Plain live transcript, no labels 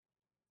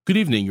Good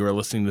evening. You are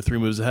listening to Three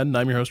Moves Ahead, and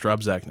I'm your host,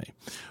 Rob Zacny.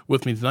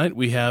 With me tonight,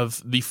 we have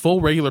the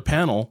full regular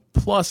panel,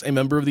 plus a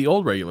member of the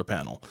old regular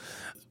panel.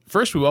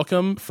 First, we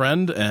welcome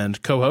friend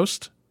and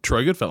co-host,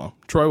 Troy Goodfellow.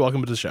 Troy,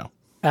 welcome to the show.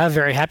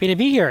 Very happy to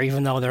be here,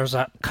 even though there's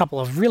a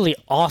couple of really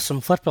awesome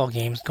football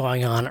games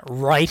going on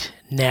right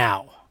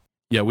now.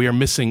 Yeah, we are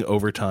missing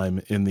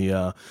overtime in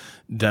the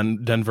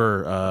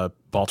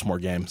Denver-Baltimore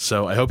game,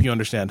 so I hope you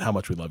understand how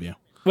much we love you.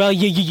 Well,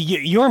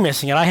 you're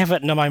missing it. I have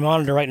it on my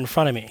monitor right in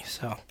front of me.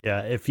 So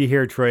yeah, if you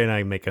hear Troy and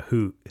I make a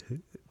hoot,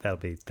 that'll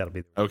be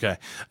okay.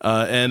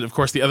 And of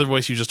course, the other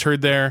voice you just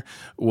heard there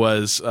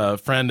was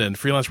friend and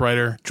freelance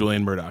writer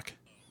Julian Murdoch.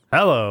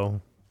 Hello.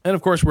 And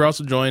of course, we're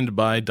also joined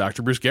by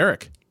Dr. Bruce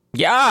Garrick.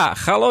 Yeah,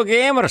 hello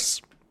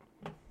gamers.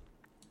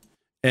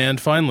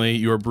 And finally,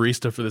 your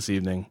barista for this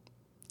evening,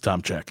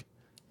 Tom Check.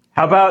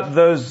 How about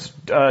those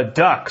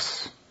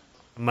Ducks?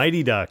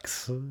 Mighty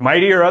Ducks.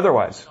 Mighty or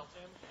otherwise.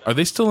 Are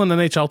they still an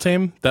NHL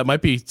team? That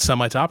might be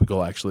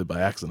semi-topical, actually,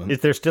 by accident. Is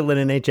there still an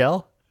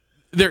NHL?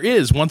 There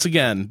is, once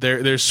again.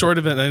 There's sort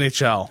of an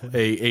NHL,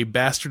 a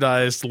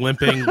bastardized,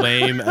 limping,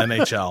 lame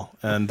NHL.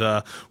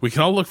 And we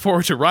can all look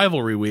forward to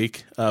Rivalry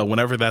Week,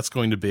 whenever that's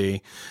going to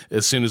be,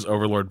 as soon as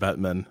Overlord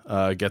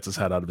Bettman gets his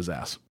head out of his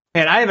ass.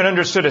 And I haven't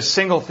understood a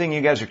single thing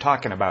you guys are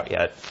talking about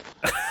yet.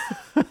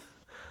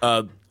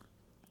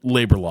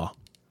 Labor law.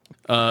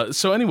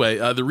 So anyway,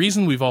 the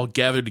reason we've all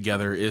gathered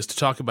together is to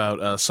talk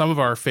about some of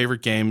our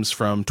favorite games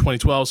from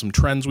 2012, some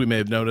trends we may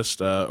have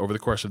noticed over the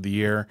course of the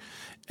year,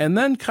 and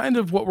then kind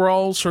of what we're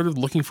all sort of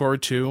looking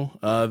forward to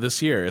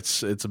this year.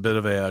 It's a bit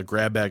of a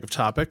grab bag of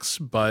topics,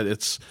 but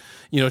it's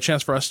a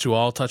chance for us to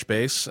all touch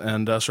base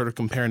and sort of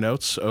compare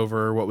notes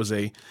over what was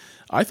I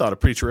thought, a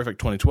pretty terrific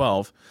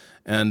 2012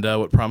 and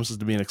what promises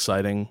to be an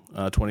exciting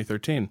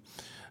 2013.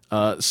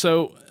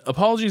 So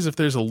apologies if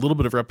there's a little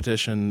bit of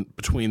repetition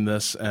between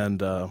this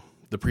and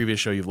the previous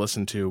show you've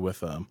listened to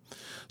with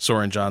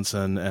Soren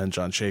Johnson and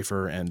John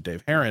Schaefer and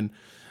Dave Herron,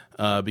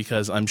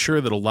 because I'm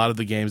sure that a lot of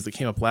the games that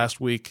came up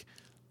last week,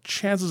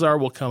 chances are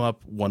will come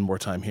up one more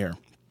time here.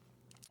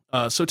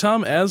 So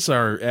Tom, as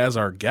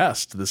our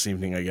guest this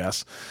evening, I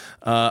guess,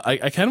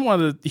 I kind of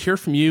wanted to hear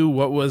from you.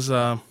 What was,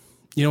 when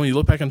you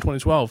look back on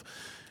 2012,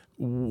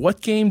 what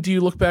game do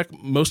you look back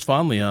most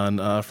fondly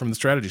on from the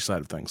strategy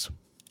side of things?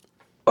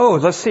 Oh,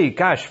 let's see.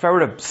 Gosh, if I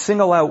were to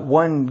single out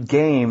one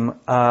game,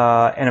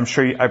 and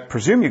I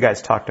presume you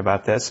guys talked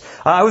about this,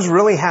 I was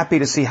really happy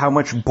to see how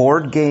much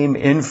board game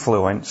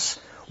influence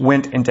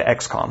went into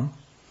XCOM.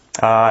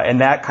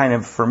 And that kind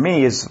of, for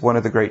me, is one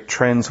of the great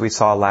trends we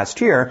saw last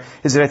year,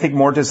 is that I think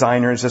more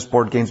designers, as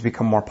board games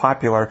become more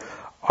popular,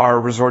 are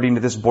resorting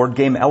to this board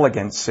game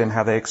elegance in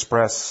how they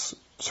express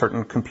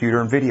certain computer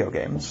and video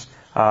games.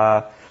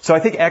 So I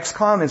think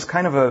XCOM is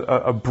kind of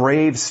a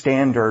brave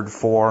standard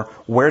for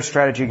where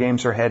strategy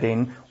games are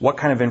heading, what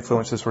kind of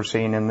influences we're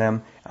seeing in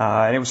them,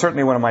 and it was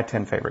certainly one of my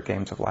 10 favorite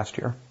games of last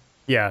year.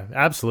 Yeah,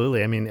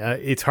 absolutely. I mean,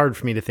 it's hard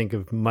for me to think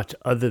of much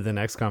other than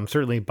XCOM.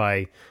 Certainly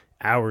by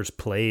hours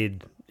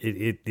played,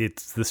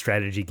 it's the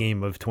strategy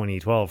game of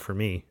 2012 for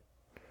me.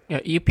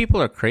 Yeah, you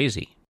people are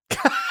crazy.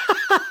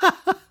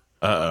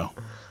 Uh-oh.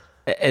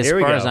 As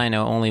far as I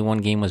know, only one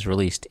game was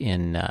released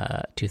in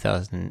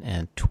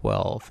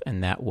 2012,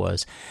 and that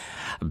was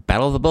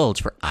Battle of the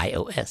Bulge for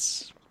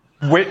iOS.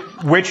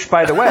 Which,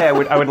 by the way, I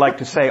would like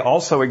to say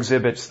also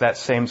exhibits that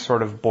same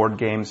sort of board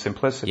game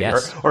simplicity,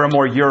 yes. or a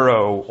more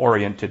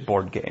Euro-oriented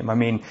board game. I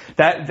mean,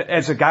 that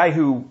as a guy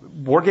who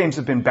board games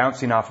have been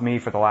bouncing off me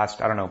for the last,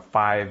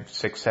 5,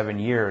 6, 7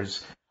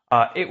 years,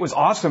 it was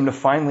awesome to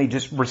finally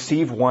just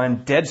receive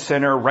one dead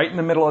center, right in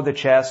the middle of the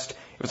chest.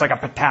 It was like a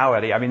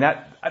fatality. I mean,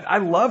 I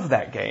love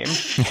that game.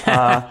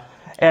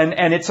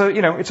 And it's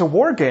a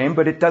war game,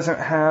 but it doesn't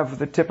have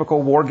the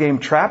typical war game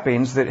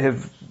trappings that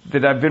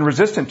I've been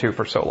resistant to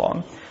for so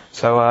long.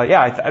 So,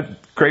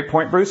 great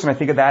point, Bruce. And I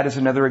think of that as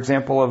another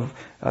example of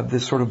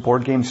this sort of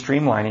board game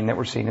streamlining that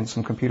we're seeing in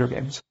some computer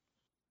games.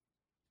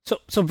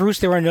 So Bruce,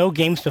 there were no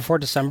games before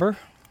December?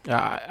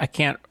 I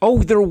can't. Oh,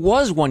 there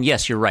was one.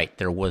 Yes, you're right.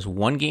 There was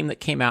one game that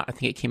came out. I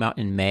think it came out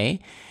in May.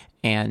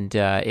 And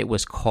it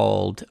was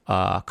called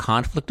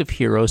Conflict of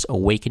Heroes: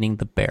 Awakening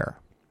the Bear.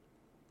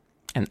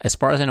 And as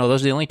far as I know,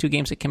 those are the only two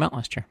games that came out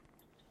last year.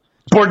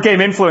 Board game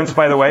influence,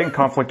 by the way, in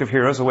Conflict of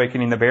Heroes: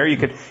 Awakening the Bear. You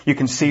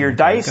can see your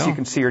dice, you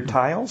can see your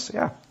tiles.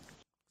 Yeah,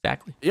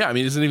 exactly. Yeah, I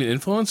mean, is it even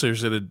influence, or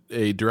is it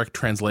a direct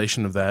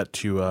translation of that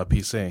to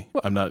PC?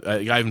 Well,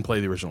 I haven't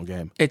played the original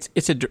game.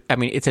 It's a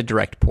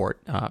direct port,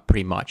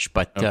 pretty much.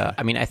 But okay.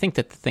 I think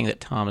that the thing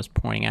that Tom is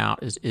pointing out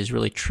is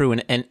really true.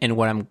 And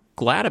what I'm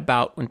glad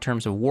about in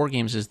terms of war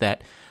games is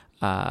that,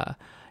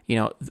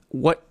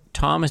 what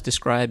Tom is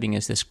describing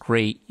is this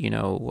great,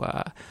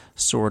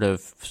 sort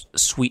of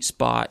sweet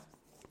spot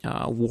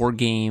war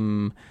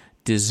game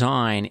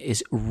design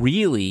is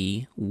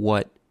really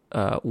what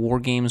war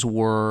games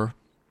were,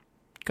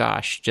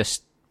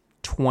 just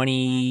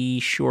 20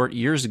 short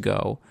years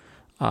ago,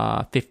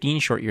 15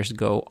 short years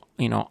ago,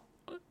 in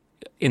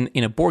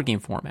a board game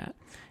format.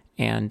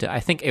 And I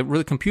think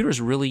computers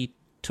really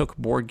took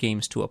board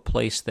games to a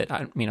place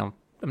that,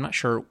 I'm not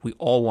sure we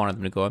all wanted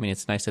them to go. I mean,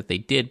 it's nice that they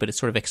did, but it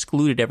sort of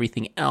excluded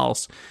everything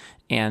else.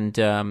 And,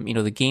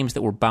 the games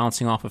that were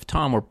bouncing off of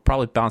Tom were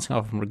probably bouncing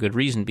off of him for a good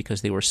reason,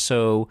 because they were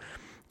so,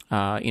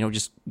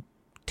 just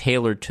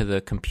tailored to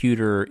the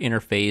computer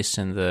interface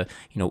and the,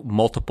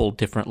 multiple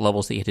different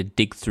levels that you had to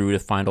dig through to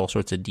find all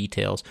sorts of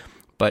details.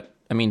 But,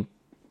 I mean,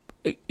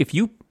 if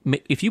you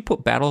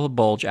put Battle of the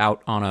Bulge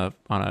out on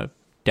a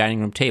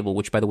dining room table,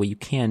 which, by the way, you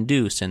can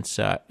do since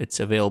it's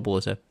available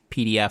as a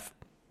PDF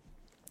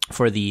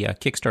for the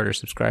Kickstarter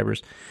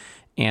subscribers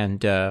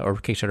and or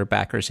Kickstarter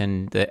backers,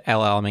 and the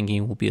LLM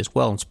game will be as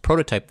well. And it's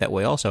prototyped that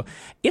way also.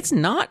 It's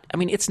not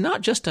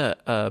just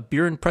a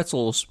beer and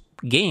pretzels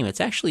game.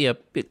 It's actually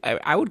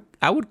I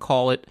would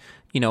call it,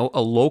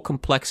 a low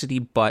complexity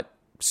but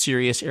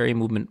serious area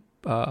movement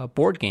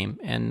board game.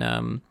 And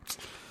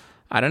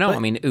I don't know. I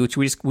mean,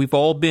 we've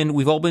all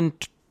been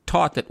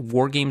taught that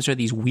war games are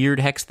these weird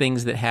hex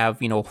things that have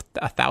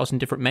 1,000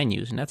 different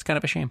menus, and that's kind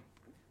of a shame.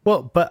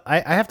 Well, but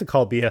I have to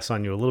call BS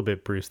on you a little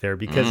bit, Bruce, there,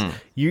 because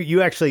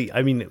you actually,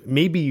 I mean,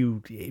 maybe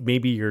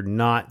you're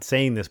not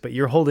saying this, but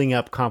you're holding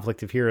up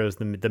Conflict of Heroes,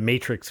 the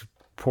Matrix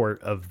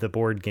port of the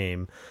board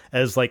game,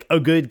 as like a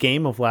good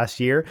game of last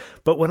year.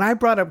 But when I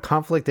brought up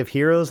Conflict of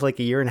Heroes like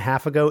a year and a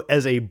half ago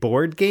as a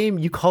board game,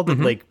 you called it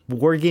like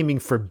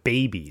wargaming for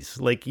babies.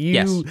 Like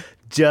you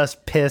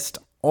just pissed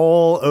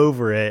all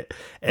over it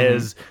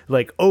as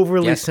like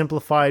overly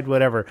simplified,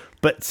 whatever.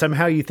 But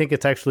somehow you think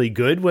it's actually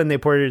good when they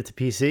ported it to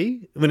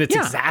PC, when it's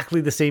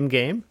exactly the same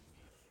game.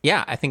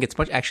 Yeah, I think it's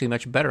actually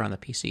much better on the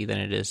PC than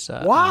it is.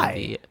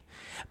 Why?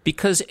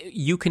 Because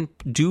you can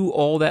do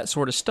all that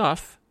sort of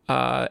stuff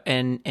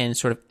and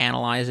sort of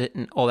analyze it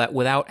and all that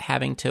without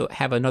having to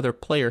have another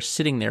player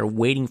sitting there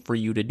waiting for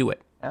you to do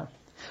it. Yeah.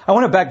 I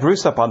want to back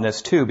Bruce up on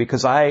this too,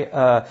 because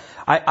I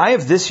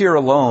have this year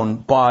alone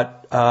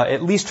bought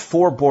at least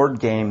 4 board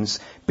games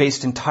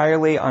based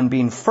entirely on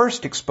being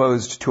first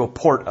exposed to a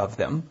port of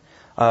them,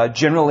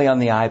 generally on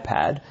the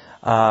iPad.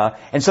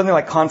 And something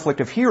like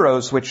Conflict of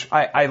Heroes, which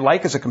I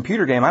like as a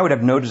computer game, I would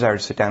have no desire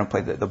to sit down and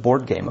play the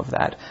board game of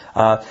that.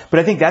 But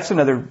I think that's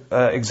another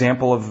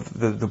example of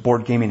the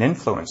board gaming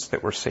influence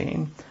that we're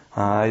seeing.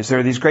 Is there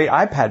are these great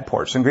iPad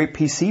ports and great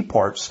PC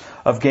ports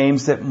of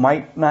games that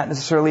might not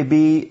necessarily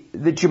be,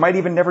 that you might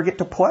even never get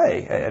to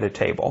play at a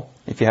table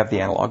if you have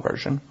the analog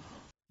version.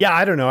 Yeah,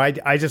 I don't know.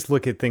 I just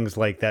look at things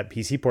like that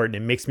PC port and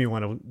it makes me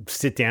want to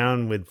sit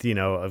down with,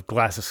 a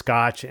glass of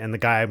scotch and the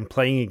guy I'm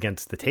playing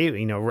against the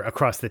table,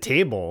 across the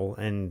table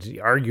and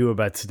argue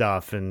about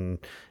stuff and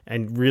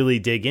really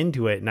dig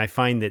into it. And I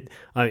find that,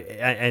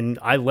 and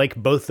I like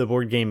both the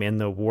board game and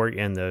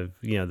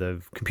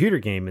the computer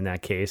game in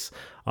that case.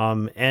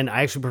 And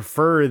I actually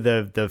prefer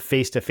the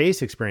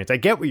face-to-face experience. I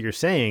get what you're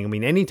saying. I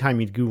mean, anytime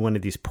you do one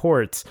of these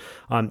ports,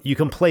 you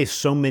can play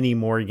so many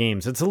more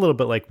games. It's a little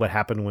bit like what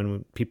happened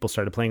when people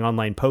started playing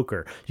online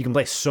poker. You can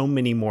play so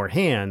many more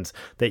hands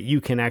that you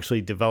can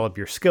actually develop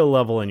your skill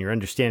level and your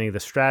understanding of the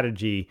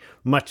strategy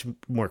much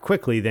more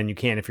quickly than you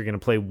can if you're going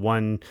to play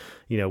one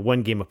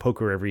game of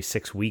poker every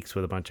 6 weeks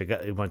with a bunch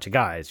of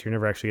guys. You're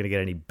never actually going to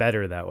get any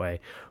better that way.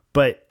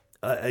 But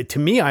to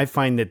me, I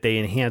find that they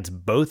enhance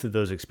both of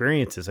those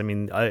experiences. I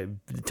mean,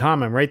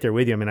 Tom, I'm right there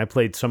with you. I mean, I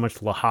played so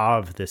much Le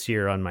Havre this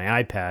year on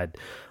my iPad,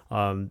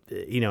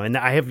 and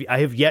I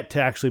have yet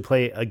to actually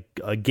play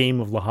a game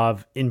of Le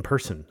Havre in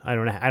person. I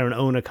don't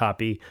own a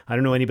copy. I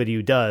don't know anybody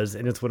who does,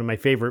 and it's one of my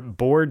favorite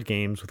board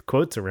games with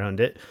quotes around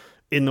it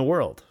in the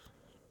world.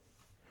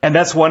 And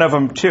that's one of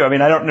them, too. I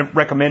mean, I don't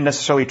recommend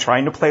necessarily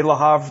trying to play Le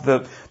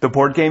Havre, the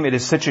board game. It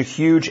is such a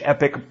huge,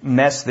 epic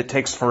mess that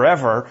takes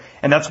forever.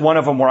 And that's one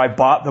of them where I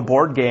bought the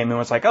board game and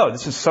was like, oh,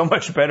 this is so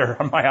much better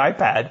on my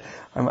iPad.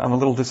 I'm a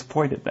little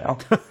disappointed now.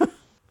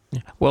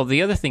 Well,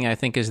 the other thing I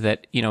think is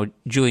that,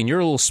 Julian, you're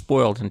a little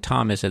spoiled, and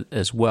Tom is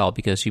as well,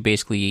 because you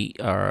basically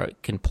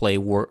can play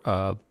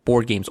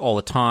board games all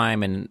the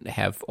time and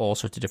have all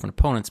sorts of different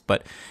opponents.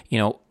 But,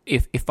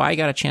 if I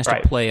got a chance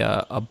to play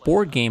a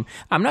board game,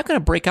 I'm not going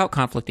to break out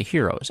Conflict of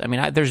Heroes. I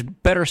mean, there's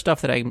better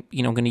stuff that I'm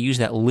going to use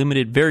that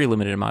very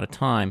limited amount of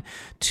time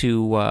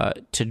to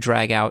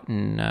drag out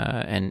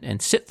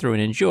and sit through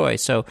and enjoy.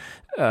 So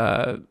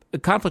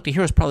Conflict of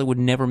Heroes probably would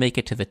never make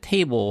it to the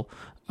table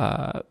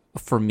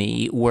for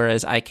me,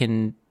 whereas I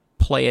can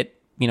play it,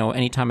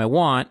 anytime I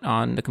want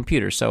on the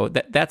computer. So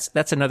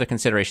that's another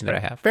consideration that I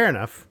have. Fair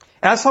enough.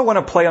 I also want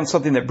to play on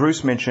something that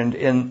Bruce mentioned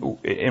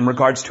in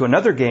regards to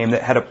another game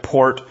that had a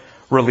port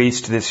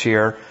released this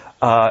year.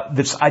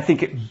 That's, I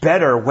think,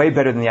 way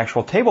better than the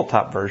actual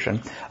tabletop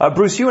version.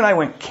 Bruce, you and I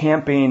went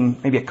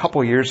camping maybe a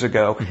couple years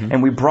ago,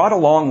 and we brought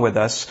along with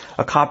us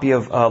a copy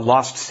of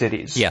Lost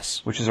Cities.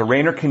 Yes. Which is a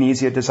Rainer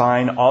Knizia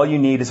design. All you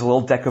need is a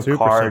little deck of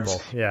cards.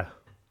 Simple. Yeah.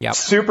 Yep.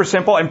 Super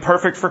simple and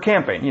perfect for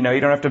camping. You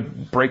don't have to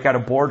break out a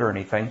board or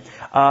anything.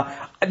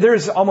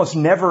 There's almost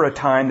never a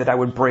time that I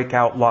would break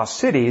out Lost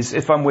Cities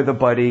if I'm with a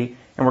buddy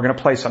and we're going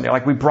to play something.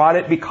 Like, we brought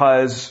it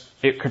because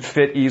it could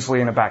fit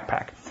easily in a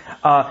backpack.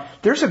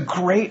 There's a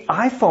great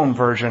iPhone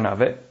version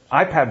of it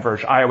iPad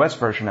version, iOS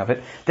version of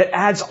it, that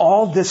adds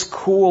all this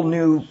cool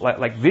new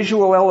like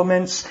visual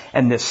elements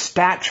and this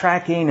stat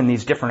tracking and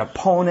these different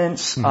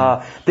opponents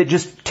that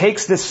just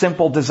takes this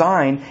simple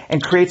design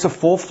and creates a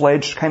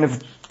full-fledged kind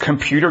of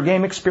computer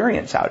game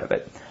experience out of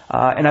it.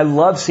 And I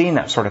love seeing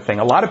that sort of thing.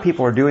 A lot of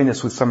people are doing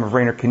this with some of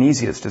Rainer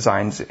Knizia's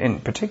designs in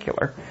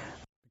particular.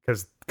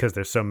 Because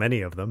there's so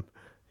many of them.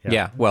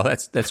 Yeah, well,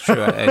 that's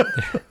true.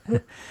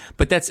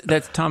 But that's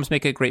Tom's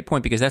making a great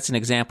point, because that's an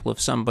example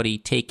of somebody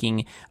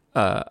taking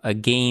a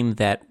game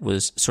that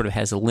was sort of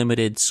has a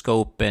limited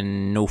scope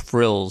and no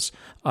frills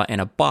in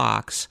a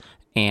box,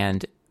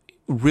 and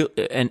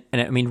I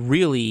mean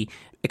really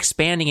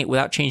expanding it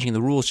without changing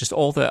the rules. Just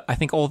I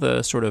think all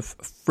the sort of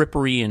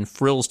frippery and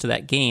frills to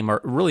that game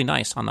are really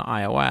nice on the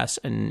iOS,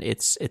 and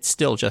it's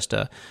still just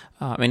I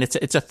mean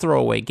it's a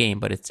throwaway game,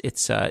 but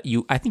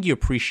I think you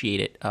appreciate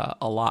it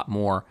a lot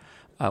more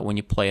when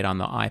you play it on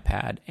the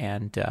iPad.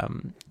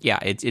 And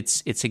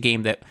it's a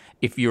game that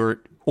if you're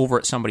over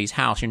at somebody's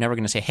house, you're never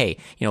going to say, hey,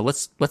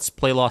 let's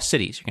play Lost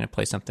Cities. You're going to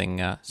play something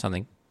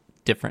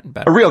different and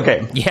better. A real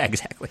game. Yeah,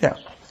 exactly. Yeah.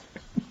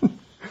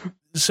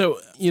 So,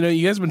 you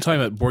guys have been talking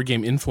about board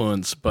game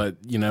influence, but,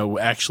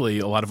 actually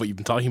a lot of what you've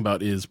been talking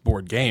about is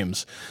board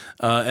games.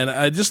 And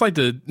I'd just like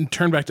to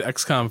turn back to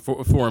XCOM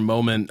for a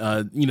moment,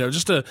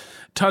 just to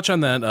touch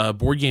on that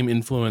board game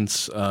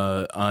influence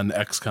on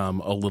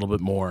XCOM a little bit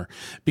more.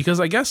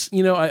 Because I guess,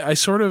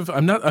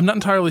 I'm not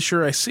entirely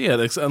sure I see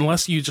it,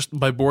 unless you just,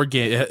 by board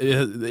game,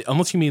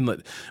 unless you mean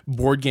that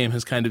board game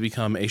has kind of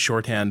become a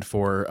shorthand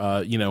for,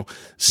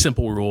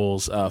 simple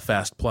rules,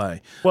 fast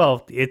play.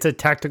 Well, it's a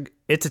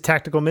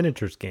tactical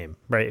miniatures game,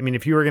 right? I mean,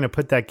 if you were going to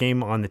put that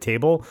game on the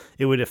table,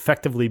 it would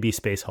effectively be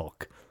Space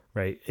Hulk,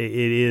 right? It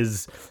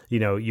is,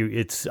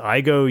 it's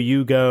I go,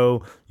 you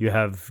go. You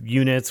have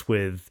units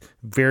with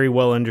very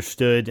well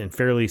understood and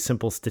fairly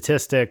simple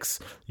statistics.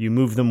 You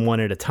move them one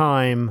at a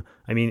time.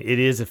 I mean, it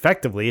is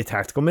effectively a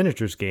tactical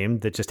miniatures game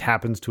that just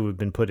happens to have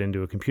been put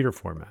into a computer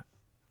format.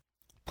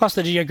 Plus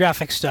the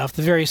geographic stuff,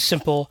 the very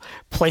simple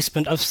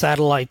placement of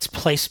satellites,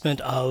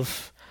 placement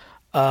of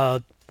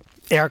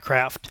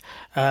aircraft.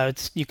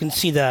 You can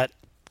see that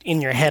in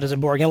your head as a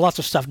board game. Lots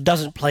of stuff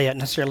doesn't play out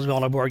necessarily as well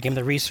in a board game.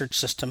 The research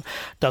system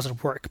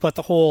doesn't work. But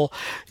the whole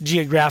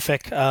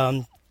geographic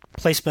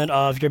placement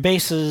of your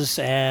bases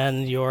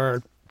and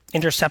your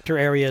interceptor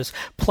areas,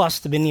 plus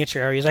the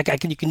miniature areas,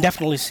 you can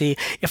definitely see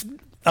if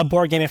a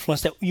board game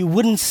influence that you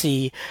wouldn't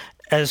see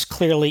as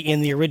clearly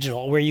in the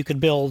original, where you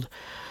could build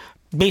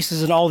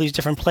bases in all these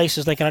different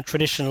places like in a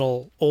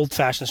traditional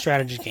old-fashioned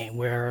strategy game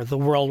where the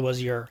world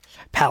was your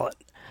palette.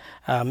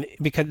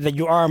 Because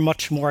you are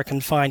much more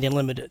confined and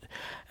limited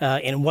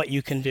in what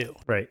you can do.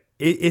 Right.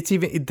 It's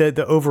even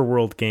the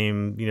overworld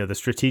game, the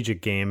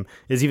strategic game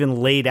is even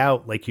laid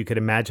out like you could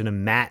imagine a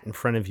mat in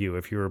front of you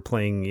if you were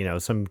playing,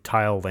 some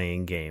tile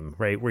laying game,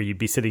 right? Where you'd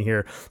be sitting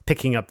here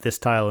picking up this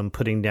tile and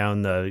putting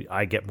down the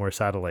I get more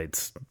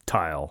satellites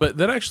tile. But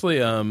that actually,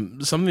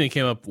 something that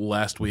came up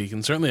last week,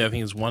 and certainly I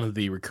think is one of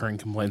the recurring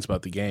complaints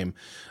about the game,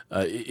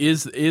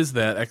 is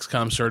that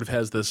XCOM sort of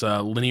has this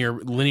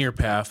linear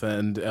path,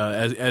 and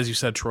as you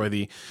said, Troy,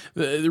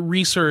 the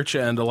research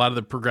and a lot of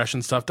the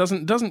progression stuff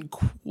doesn't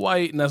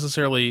quite necessarily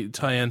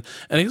tie in.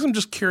 And I guess I'm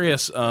just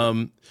curious,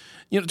 to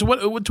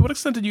what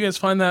extent did you guys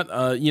find that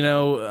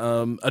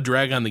a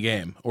drag on the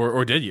game,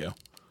 or did you?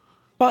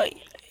 Well,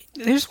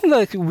 here's one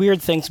of the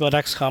weird things about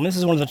XCOM. This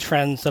is one of the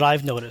trends that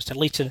I've noticed, at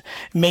least in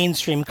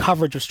mainstream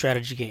coverage of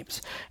strategy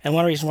games. And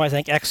one reason why I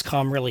think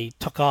XCOM really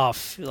took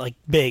off like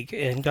big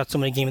and got so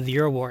many Game of the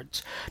Year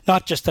awards,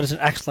 not just that it's an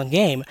excellent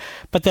game,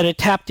 but that it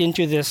tapped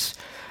into this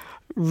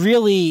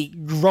really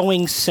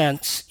growing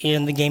sense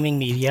in the gaming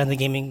media and the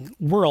gaming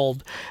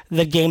world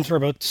that games are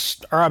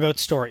about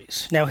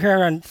stories. Now,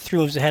 here on Three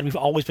Moves Ahead, we've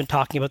always been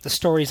talking about the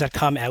stories that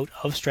come out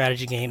of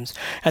strategy games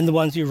and the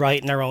ones we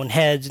write in our own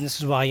heads. And this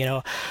is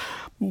why,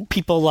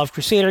 people loved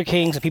Crusader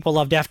Kings and people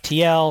loved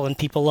FTL and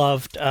people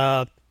loved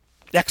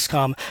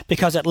XCOM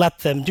because it let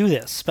them do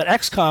this. But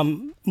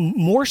XCOM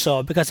more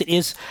so because it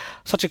is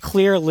such a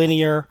clear,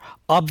 linear,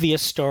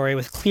 obvious story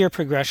with clear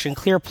progression,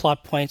 clear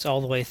plot points all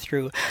the way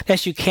through.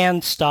 Yes, you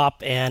can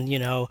stop and,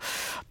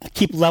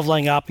 keep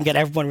leveling up and get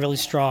everyone really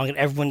strong and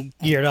everyone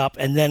geared up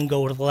and then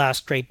go to the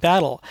last great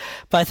battle.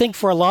 But I think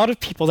for a lot of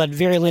people, that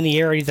very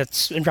linearity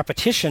that's in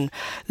repetition,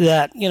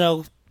 that,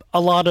 a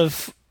lot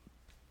of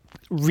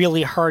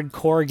really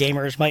hardcore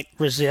gamers might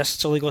resist,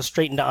 so they go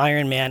straight into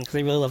Iron Man because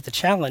they really love the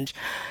challenge,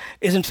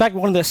 is in fact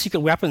one of the secret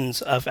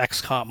weapons of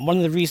XCOM. One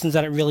of the reasons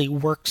that it really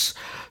works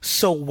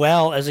so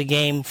well as a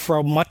game for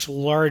a much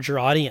larger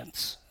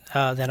audience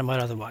than it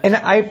might otherwise. And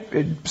I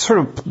sort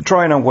of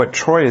drawing on what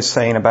Troy is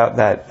saying about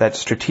that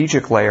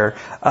strategic layer,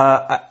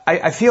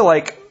 I feel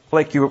like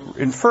you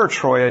infer,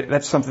 Troy,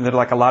 that's something that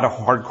like a lot of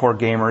hardcore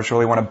gamers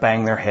really want to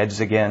bang their heads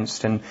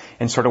against and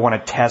sort of want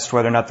to test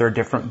whether or not there are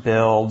different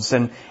builds.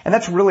 And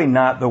that's really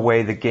not the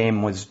way the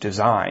game was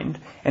designed.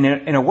 And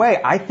in a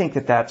way, I think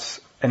that's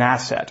an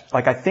asset.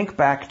 Like, I think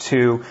back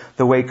to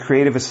the way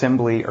Creative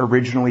Assembly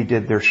originally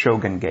did their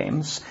Shogun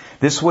games.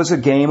 This was a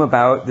game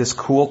about this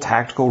cool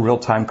tactical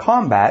real-time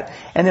combat,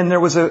 and then there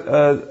was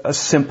a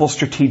simple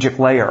strategic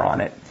layer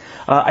on it.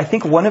 I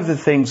think one of the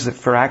things that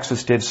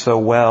Firaxis did so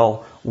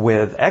well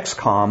with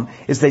XCOM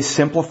is they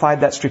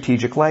simplified that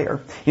strategic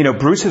layer. You know,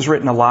 Bruce has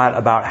written a lot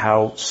about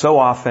how so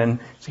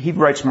often, he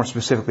writes more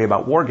specifically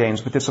about war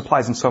games, but this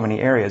applies in so many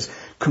areas.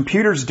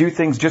 Computers do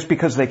things just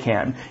because they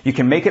can. You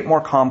can make it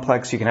more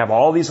complex. You can have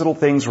all these little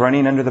things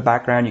running under the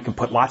background. You can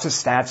put lots of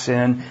stats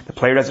in. The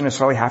player doesn't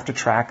necessarily have to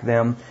track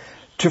them.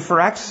 To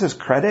Firaxis'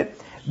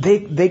 credit,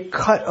 they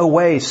cut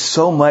away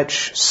so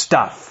much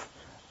stuff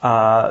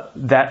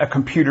that a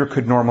computer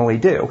could normally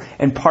do.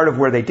 And part of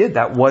where they did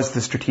that was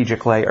the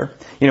strategic layer.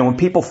 You know, when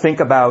people think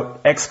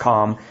about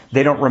XCOM,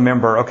 they don't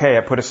remember, okay,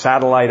 I put a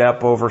satellite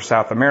up over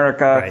South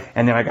America, right,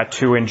 and then I got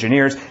 2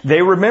 engineers.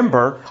 They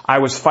remember I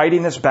was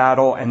fighting this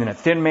battle, and then a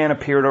thin man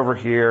appeared over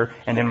here,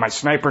 and then my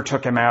sniper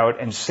took him out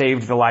and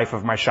saved the life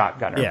of my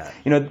shotgunner. Yeah.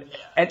 You know,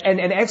 and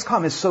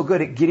XCOM is so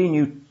good at getting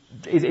you,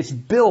 it's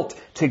built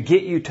to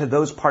get you to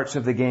those parts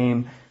of the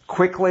game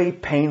quickly,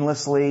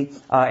 painlessly,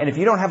 and if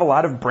you don't have a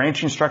lot of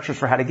branching structures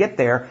for how to get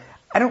there,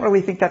 I don't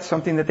really think that's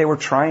something that they were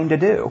trying to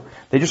do.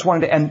 They just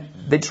wanted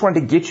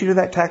to get you to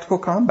that tactical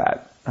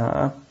combat.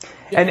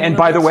 And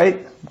by the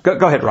way, go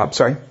ahead, Rob.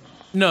 Sorry.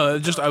 No,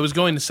 I was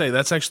going to say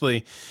that's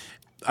actually,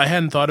 I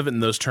hadn't thought of it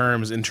in those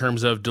terms, in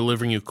terms of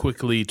delivering you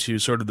quickly to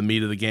sort of the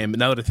meat of the game. But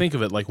now that I think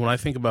of it, like when I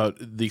think about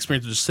the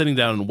experience of just sitting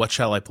down and what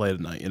shall I play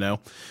tonight, you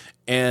know?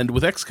 And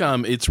with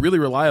XCOM, it's really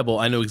reliable.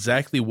 I know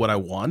exactly what I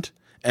want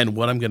and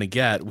what I'm going to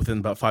get within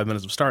about 5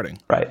 minutes of starting.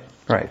 Right.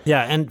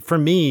 Yeah, and for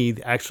me,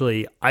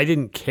 actually, I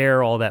didn't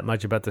care all that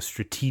much about the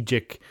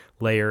strategic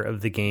layer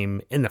of the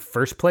game in the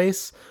first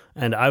place,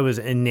 and I was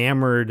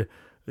enamored.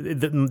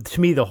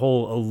 To me, the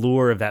whole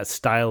allure of that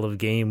style of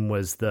game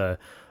was the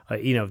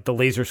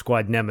Laser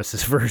Squad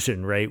Nemesis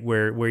version, right?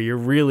 Where you're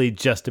really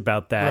just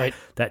about that, right,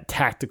 that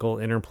tactical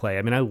interplay.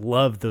 I mean, I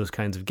love those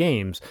kinds of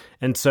games.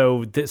 And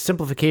so the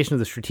simplification of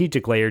the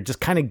strategic layer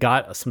just kind of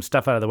got some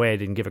stuff out of the way I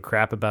didn't give a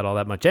crap about all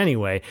that much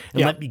anyway,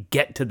 and let me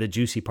get to the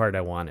juicy part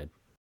I wanted.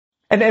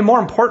 And more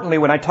importantly,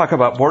 when I talk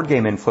about board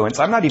game influence,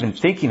 I'm not even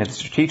thinking of the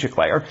strategic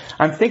layer.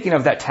 I'm thinking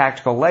of that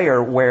tactical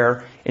layer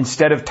where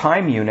instead of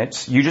time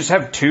units, you just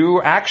have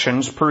 2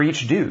 actions per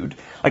each dude.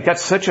 Like,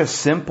 that's such a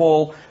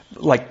simple,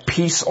 like,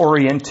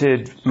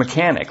 piece-oriented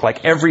mechanic.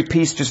 Like, every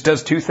piece just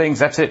does 2 things.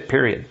 That's it,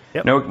 period.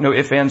 Yep. No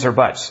ifs, ands, or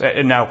buts.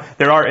 And now,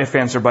 there are ifs,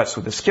 ands, or buts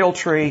with the skill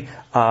tree.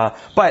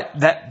 But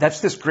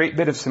that's this great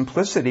bit of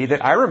simplicity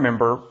that I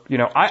remember, you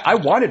know, I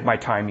wanted my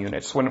time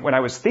units when I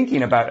was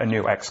thinking about a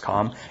new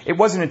XCOM. It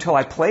wasn't until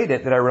I played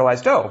it that I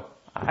realized, oh,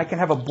 I can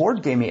have a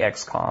board gamey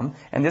XCOM,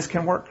 and this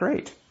can work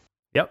great.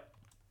 Yep.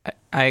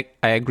 I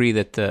agree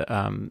that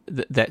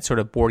that sort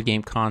of board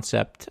game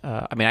concept.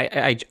 I mean,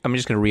 I'm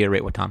just going to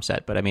reiterate what Tom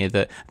said, but I mean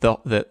the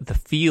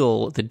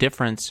feel, the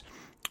difference.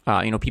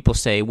 People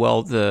say,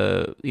 well,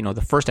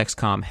 the first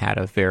XCOM had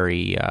a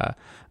very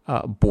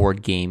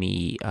board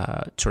gamey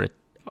sort of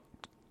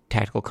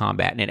tactical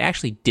combat, and it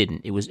actually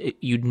didn't.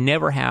 You'd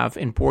never have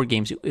in board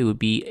games. It would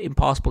be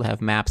impossible to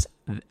have maps.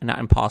 Not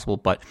impossible,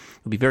 but it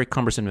would be very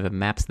cumbersome to have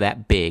maps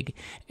that big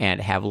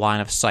and have line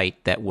of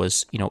sight that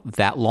was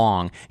that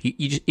long.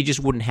 It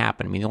just wouldn't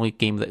happen. I mean, the only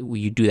game that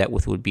you do that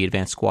with would be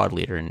Advanced Squad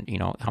Leader, and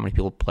how many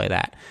people play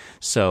that.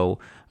 So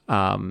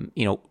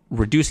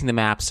reducing the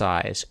map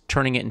size,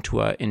 turning it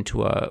into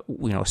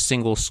a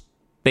single,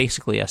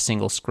 basically a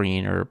single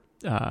screen or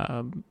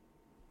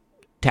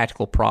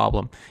tactical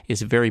problem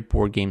is a very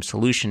board game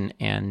solution,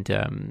 and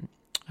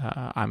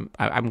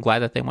I'm glad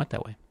that they went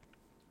that way.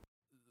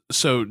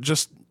 So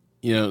just,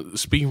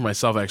 speaking for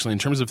myself, actually, in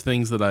terms of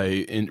things that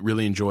I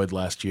really enjoyed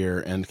last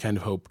year and kind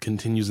of hope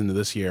continues into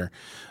this year,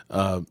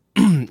 and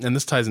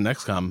this ties in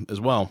XCOM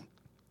as well,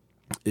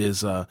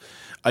 is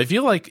I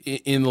feel like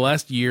in the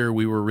last year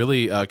we were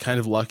really kind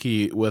of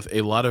lucky with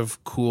a lot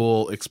of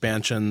cool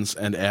expansions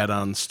and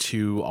add-ons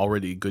to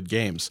already good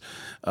games.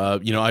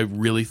 I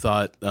really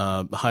thought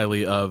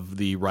highly of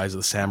the Rise of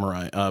the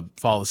Samurai,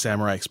 Fall of the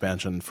Samurai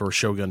expansion for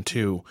Shogun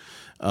 2.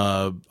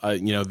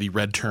 The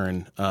Red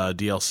Turn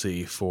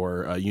DLC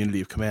for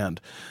Unity of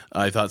Command.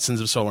 I thought Sins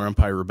of Solar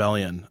Empire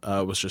Rebellion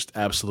was just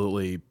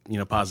absolutely,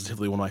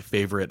 positively one of my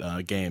favorite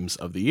games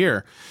of the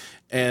year.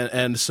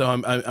 And so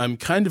I'm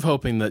kind of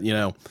hoping that,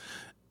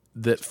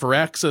 that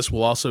Firaxis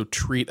will also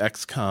treat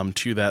XCOM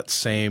to that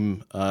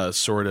same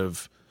sort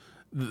of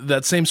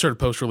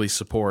post-release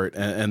support,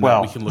 and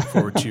that we can look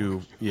forward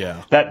to.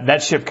 Yeah,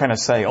 that ship kind of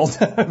sailed.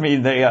 I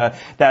mean,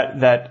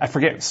 that I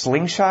forget,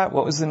 Slingshot.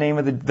 What was the name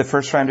of the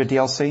first round of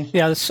DLC?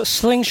 Yeah, the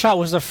Slingshot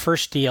was the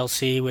first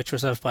DLC, which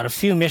was about a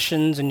few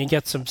missions, and you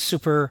get some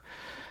super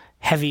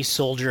heavy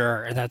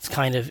soldier, and that's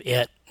kind of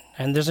it.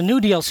 And there's a new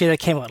DLC that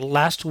came out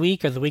last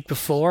week or the week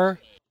before.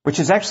 Which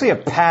is actually a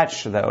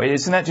patch, though.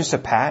 Isn't that just a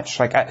patch?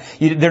 Like,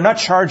 they're not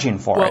charging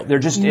for it. They're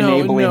just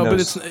enabling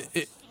those.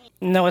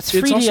 No, it's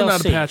free DLC. It's also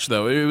not a patch,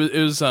 though. It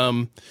was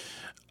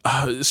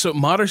So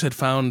modders had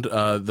found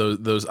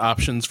those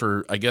options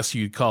for, I guess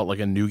you'd call it like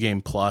a new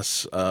game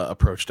plus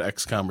approach to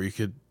XCOM, where you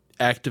could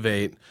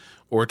activate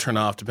or turn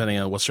off, depending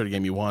on what sort of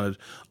game you wanted,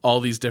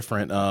 all these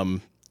different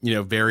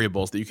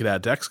variables that you could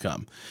add to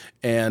XCOM.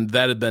 And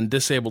that had been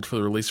disabled for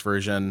the release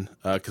version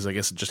because I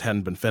guess it just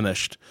hadn't been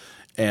finished.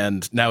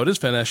 And now it is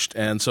finished,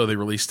 and so they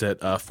released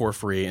it for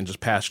free and just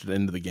patched it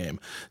into the game.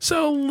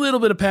 So a little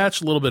bit of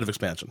patch, a little bit of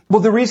expansion. Well,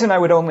 the reason I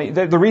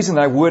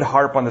would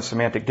harp on the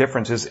semantic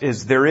difference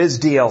is there is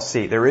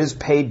DLC, there is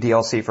paid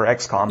DLC for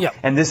XCOM,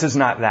 and this is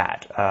not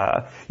that.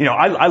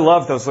 I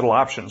love those little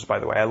options, by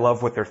the way. I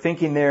love what they're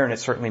thinking there, and it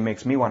certainly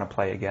makes me want to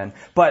play again.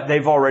 But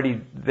they've already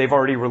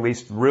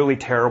released really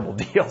terrible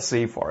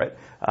DLC for it.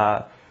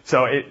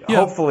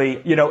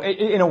 Hopefully,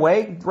 in a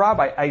way, Rob,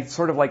 I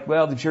sort of like,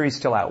 well, the jury's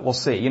still out. We'll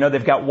see.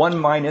 They've got 1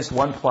 minus,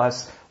 1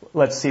 plus.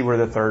 Let's see where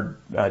the third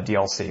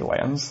DLC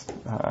lands.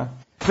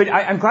 But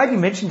I'm glad you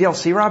mentioned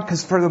DLC, Rob,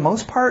 because for the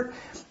most part,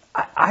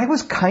 I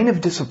was kind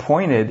of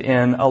disappointed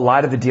in a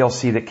lot of the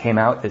DLC that came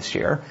out this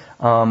year.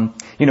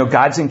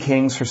 Gods and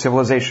Kings for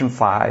Civilization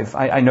 5.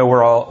 I know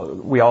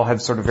we all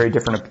have sort of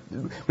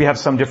we have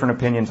some different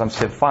opinions on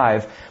Civ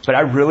 5, but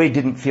I really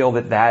didn't feel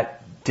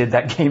that did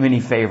that game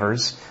any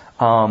favors.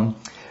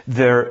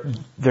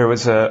 There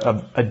was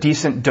a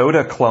decent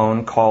Dota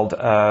clone called,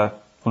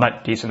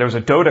 not decent, there was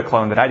a Dota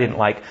clone that I didn't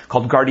like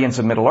called Guardians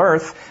of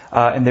Middle-earth,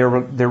 and they're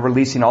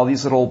releasing all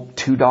these little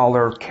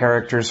 $2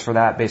 characters for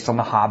that based on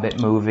the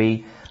Hobbit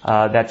movie.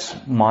 That's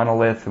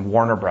Monolith and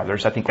Warner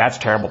Brothers. I think that's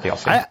terrible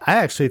DLC. I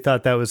actually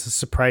thought that was a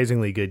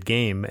surprisingly good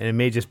game, and it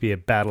may just be a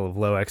battle of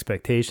low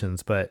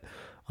expectations, but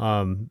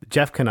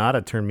Jeff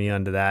Kanata turned me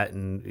onto that,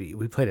 and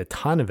we played a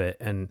ton of it.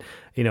 And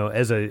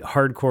as a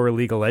hardcore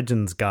League of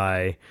Legends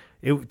guy,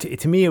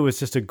 to me it was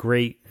just a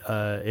great,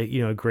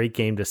 great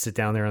game to sit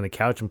down there on the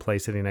couch and play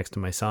sitting next to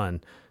my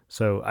son.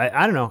 So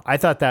I don't know. I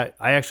thought that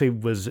I actually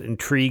was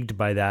intrigued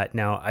by that.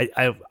 Now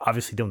I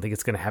obviously don't think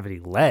it's going to have any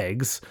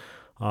legs,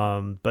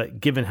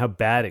 but given how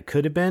bad it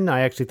could have been,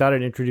 I actually thought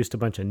it introduced a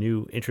bunch of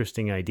new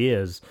interesting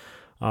ideas.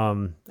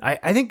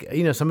 I think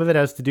some of it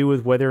has to do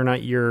with whether or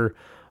not you're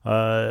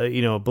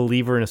a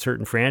believer in a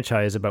certain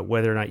franchise, about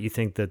whether or not you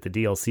think that the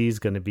DLC is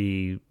going to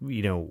be,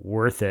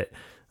 worth it.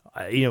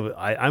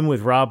 I'm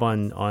with Rob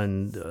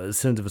on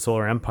Sins of a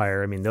Solar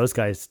Empire. I mean, those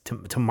guys,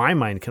 to my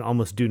mind, can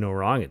almost do no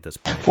wrong at this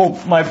point.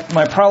 Well,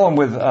 my problem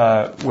with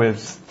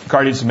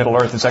Guardians of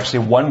Middle-earth is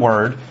actually one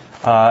word,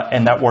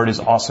 and that word is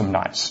awesome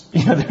nice.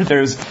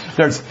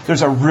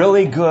 There's a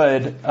really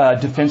good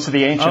Defense of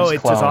the Ancients clone. Oh,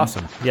 it's just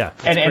awesome. Yeah.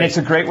 And it's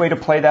a great way to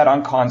play that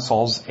on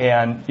consoles.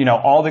 And,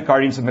 all that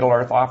Guardians of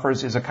Middle-earth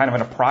offers is a kind of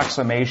an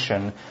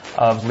approximation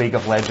of League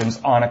of Legends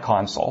on a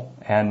console.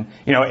 And,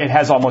 it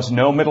has almost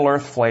no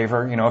Middle-earth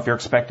flavor, if you're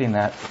expecting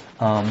that.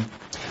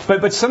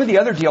 But some of the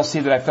other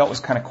DLC that I felt was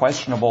kind of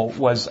questionable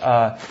was,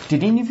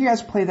 did any of you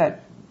guys play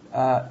that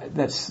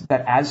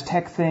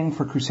Aztec thing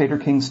for Crusader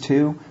Kings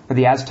 2, where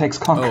the Aztecs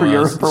conquer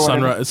Europe or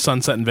whatever?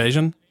 Sunset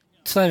Invasion?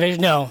 Sunset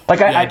Invasion? No.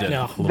 I did.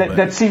 No.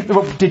 That seemed,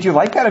 did you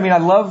like that? I mean, I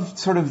love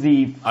sort of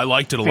I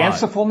liked it a lot.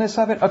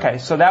 Fancifulness of it. Okay,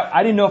 so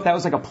I didn't know if that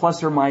was like a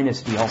plus or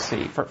minus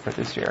DLC for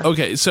this year.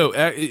 Okay, so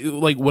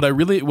what I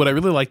really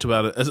liked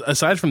about it,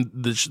 aside from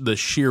the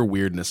sheer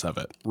weirdness of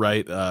it,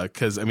 right?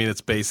 Because I mean,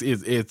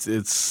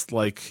 it's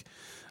like.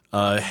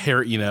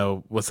 Harry,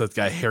 what's that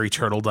guy, Harry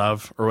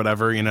Turtledove or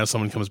whatever,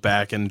 someone comes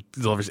back and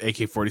delivers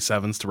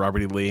AK-47s to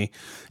Robert E. Lee,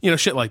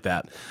 shit like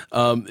that.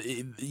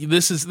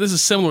 This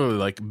is similarly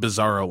like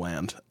Bizarro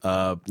Land,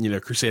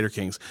 Crusader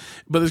Kings.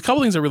 But there's a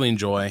couple things I really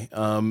enjoy.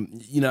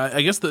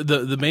 I guess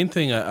the main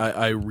thing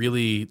I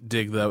really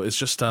dig, though, is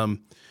just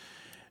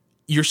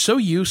you're so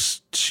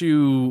used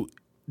to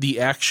the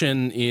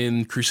action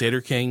in Crusader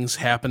Kings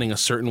happening a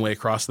certain way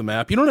across the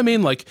map. You know what I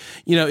mean? Like,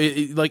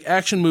 like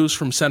action moves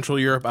from Central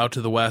Europe out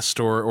to the west,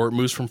 or it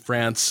moves from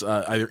France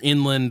either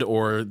inland,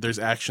 or there's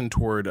action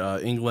toward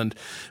England.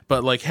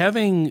 But like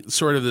having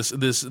sort of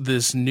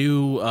this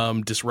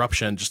new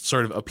disruption just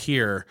sort of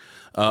appear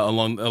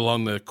along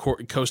the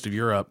coast of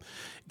Europe,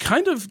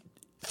 kind of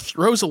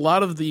throws a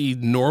lot of the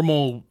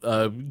normal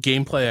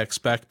gameplay I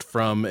expect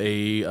from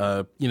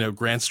a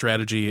grand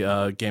strategy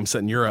game set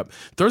in Europe,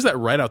 throws that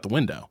right out the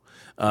window.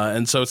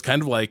 And so it's kind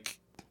of like,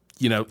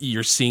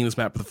 you're seeing this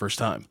map for the first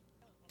time.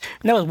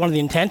 And that was one of the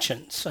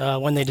intentions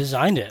when they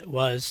designed it,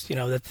 was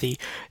that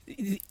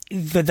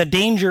the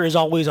danger is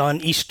always on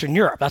Eastern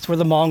Europe. That's where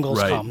the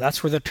Mongols come.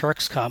 That's where the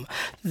Turks come.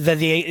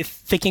 The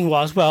thinking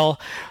was,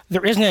 well,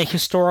 there isn't a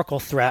historical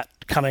threat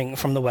coming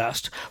from the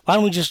West. Why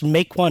don't we just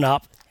make one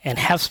up and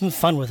have some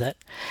fun with it,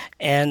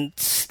 and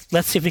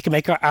let's see if we can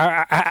make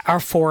our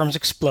forums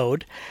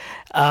explode,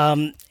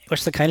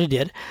 which they kind of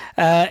did,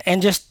 and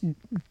just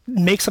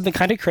make something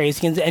kind of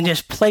crazy, and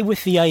just play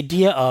with the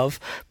idea of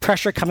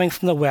pressure coming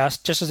from the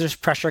West, just as there's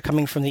pressure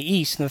coming from the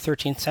East in the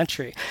 13th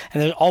century,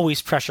 and there's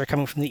always pressure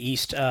coming from the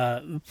East.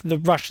 The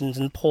Russians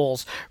and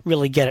Poles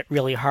really get it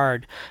really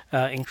hard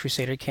in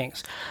Crusader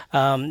Kings,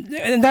 and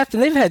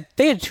they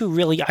had two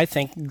really, I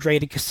think,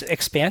 great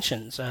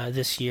expansions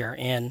this year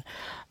in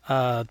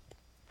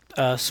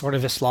Sword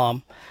of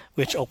Islam,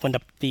 which opened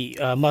up the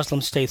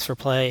Muslim states for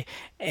play,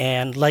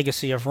 and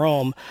Legacy of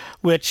Rome,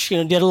 which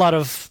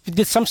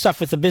did some stuff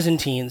with the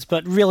Byzantines,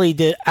 but really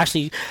did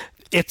actually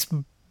its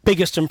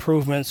biggest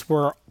improvements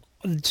were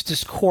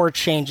just core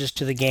changes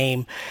to the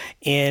game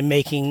in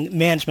making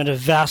management of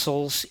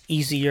vassals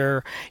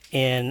easier,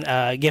 in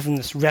giving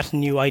this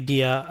retinue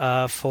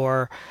idea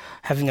for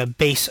having a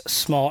base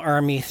small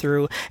army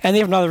through. And they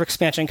have another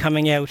expansion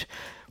coming out.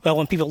 Well,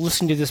 when people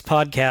listen to this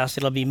podcast,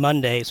 it'll be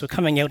Monday. So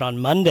coming out on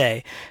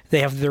Monday, they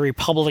have the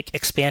Republic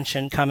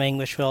expansion coming,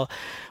 which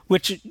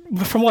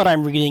from what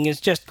I'm reading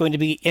is just going to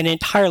be an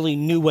entirely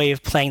new way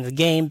of playing the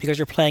game, because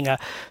you're playing a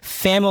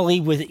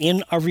family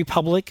within a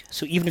republic.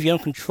 So even if you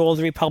don't control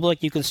the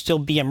republic, you can still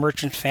be a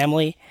merchant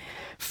family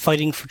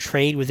fighting for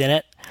trade within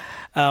it,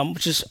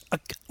 which is,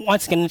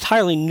 once again, an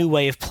entirely new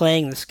way of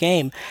playing this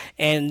game.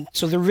 And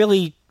so they're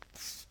really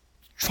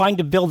trying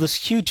to build this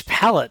huge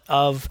palette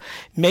of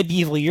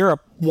medieval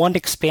Europe, one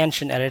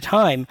expansion at a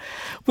time,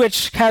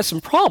 which has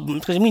some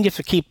problems, because you have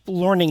to keep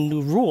learning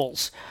new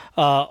rules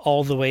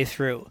all the way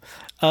through.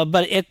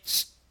 But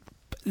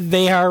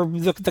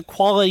the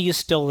quality is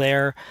still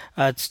there.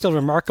 It's still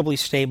remarkably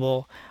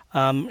stable.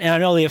 And I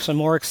know they have some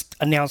more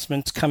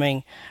announcements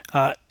coming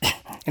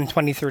in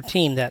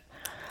 2013 that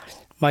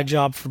my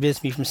job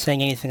forbids me from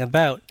saying anything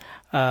about.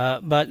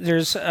 But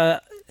there's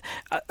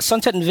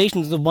Sunset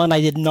Invasion is the one I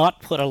did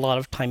not put a lot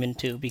of time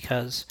into,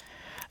 because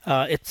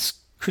it's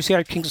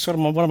Crusader Kings is sort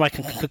of one of my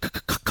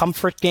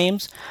comfort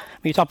games.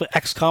 When you talk about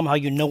XCOM, how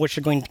you know what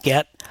you're going to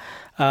get.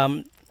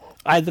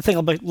 The thing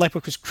about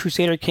with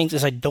Crusader Kings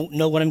is I don't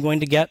know what I'm going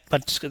to get,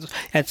 but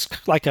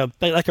it's like a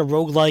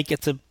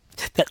roguelike.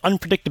 That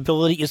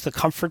unpredictability is the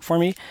comfort for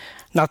me,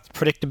 not the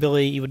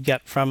predictability you would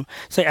get from,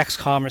 say,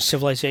 XCOM or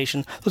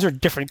Civilization. Those are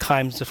different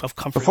kinds of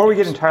comfort. Before we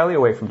get entirely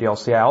away from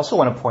DLC, I also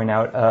want to point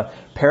out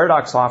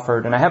Paradox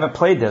offered, and I haven't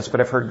played this, but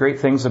I've heard great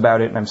things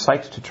about it, and I'm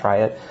psyched to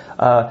try it.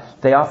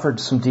 They offered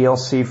some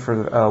DLC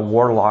for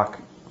Warlock,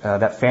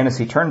 that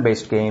fantasy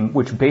turn-based game,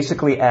 which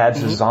basically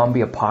adds a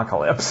zombie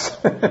apocalypse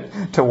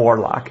to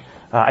Warlock.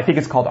 I think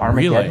it's called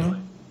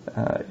Armageddon.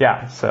 Really?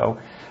 Yeah, so...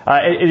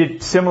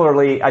 It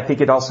similarly, I think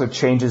it also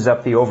changes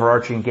up the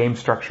overarching game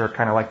structure,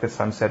 kind of like the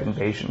Sunset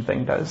Invasion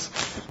thing does.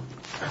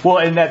 Well,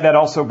 and that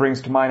also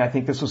brings to mind, I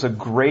think this was a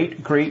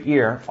great, great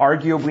year,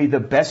 arguably the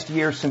best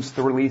year since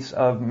the release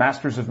of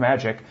Masters of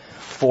Magic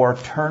for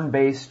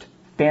turn-based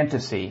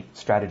fantasy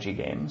strategy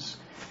games,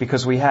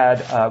 because we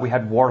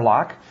had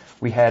Warlock,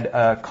 we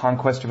had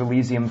Conquest of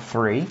Elysium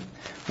 3,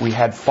 we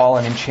had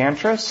Fallen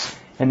Enchantress.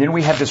 And then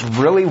we had this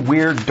really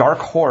weird Dark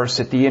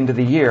Horse at the end of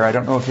the year. I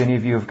don't know if any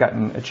of you have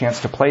gotten a chance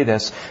to play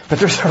this, but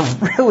there's a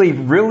really,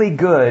 really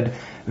good,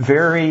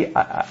 very,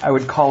 I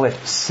would call it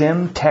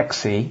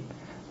sim-texy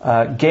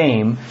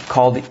game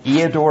called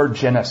Eador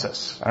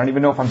Genesis. I don't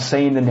even know if I'm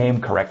saying the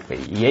name correctly.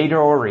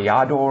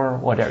 Eador,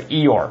 whatever.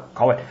 Eeyore.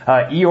 Call it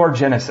Eeyore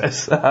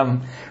Genesis,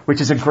 which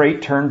is a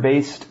great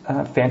turn-based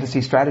fantasy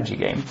strategy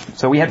game.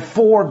 So we had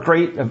four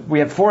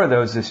of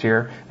those this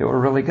year that were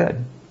really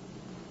good.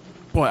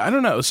 Boy, I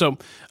don't know. So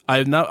I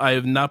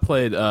have not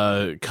played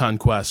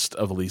Conquest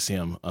of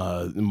Elysium,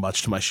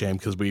 much to my shame,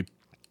 because we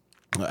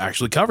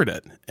actually covered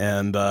it,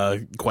 and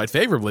quite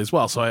favorably as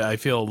well. So I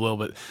feel a little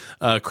bit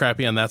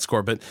crappy on that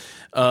score. But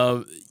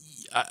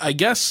I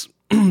guess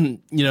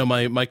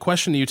my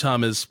question to you,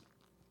 Tom, is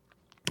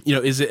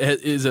is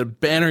it a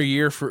banner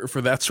year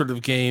for that sort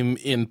of game,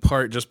 in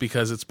part just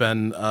because it's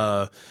been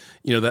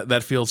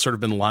that field's sort of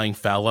been lying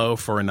fallow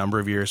for a number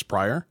of years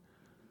prior?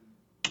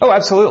 Oh,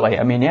 absolutely.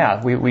 I mean,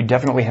 yeah, we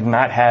definitely have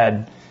not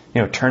had,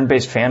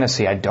 turn-based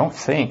fantasy, I don't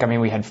think. I mean,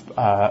 we had,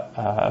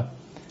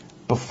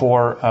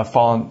 before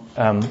Fallen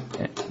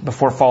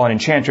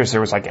Enchantress,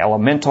 there was like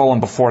Elemental, and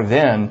before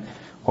then,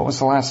 what was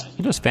the last?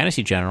 It was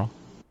Fantasy General.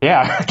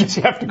 Yeah, I guess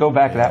you have to go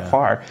back that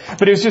far.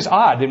 But it was just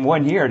odd in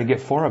one year to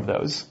get four of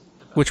those.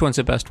 Which one's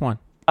the best one?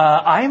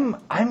 I'm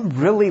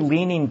really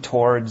leaning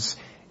towards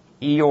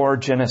Eeyore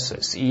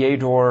Genesis.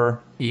 Eador.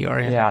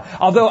 Eeyore, yeah.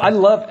 Although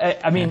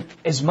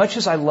as much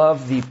as I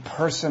love the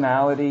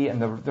personality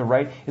and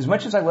as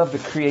much as I love the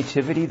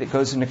creativity that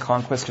goes into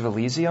Conquest of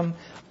Elysium,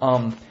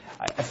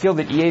 I feel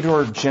that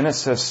Eador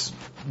Genesis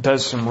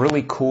does some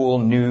really cool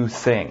new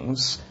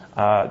things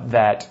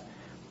that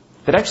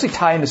actually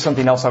tie into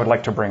something else I would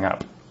like to bring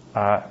up.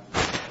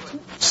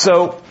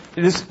 So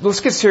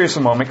let's get serious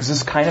a moment, because this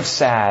is kind of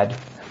sad.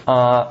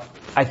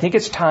 I think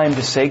it's time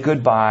to say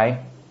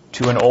goodbye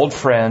to an old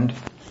friend,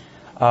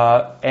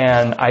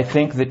 and I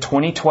think that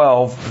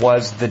 2012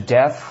 was the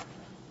death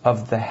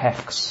of the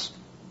Hex.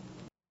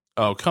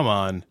 Oh, come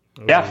on.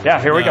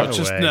 Yeah, here we go.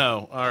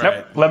 No. All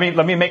right. Nope.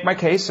 Let me make my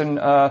case, and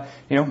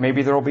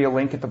maybe there will be a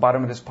link at the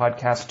bottom of this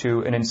podcast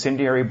to an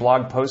incendiary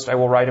blog post I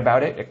will write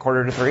about it at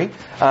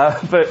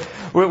 2:45.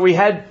 But we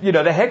had,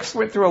 the Hex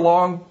went through a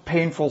long,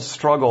 painful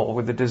struggle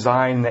with the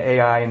design, the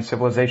AI, and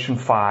Civilization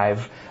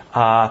 5.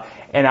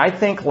 And I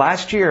think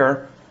last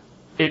year,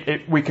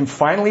 we can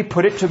finally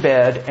put it to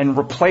bed and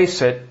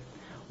replace it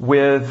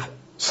with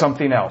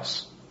something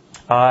else.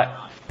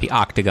 The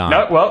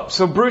Octagon.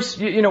 So Bruce,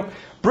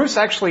 Bruce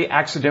actually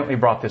accidentally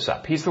brought this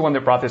up. He's the one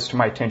that brought this to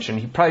my attention.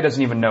 He probably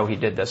doesn't even know he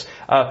did this.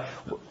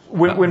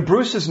 When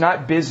Bruce is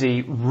not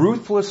busy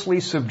ruthlessly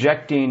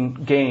subjecting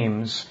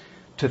games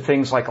to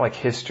things like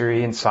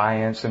history and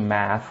science and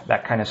math,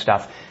 that kind of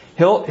stuff,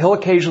 he'll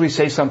occasionally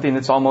say something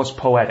that's almost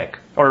poetic,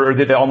 or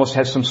that almost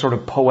has some sort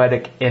of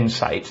poetic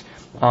insight.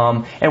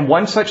 And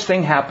one such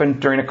thing happened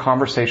during a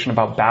conversation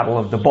about Battle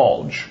of the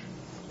Bulge.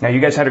 Now, you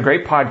guys had a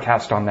great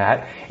podcast on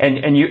that,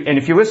 and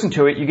if you listen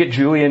to it, you get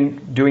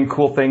Julian doing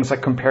cool things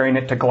like comparing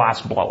it to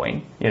glass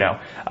blowing.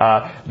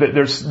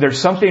 There's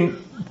something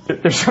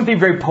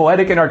very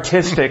poetic and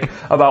artistic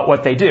about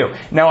what they do.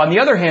 Now, on the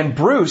other hand,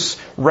 Bruce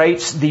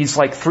writes these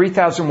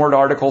 3,000 word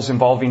articles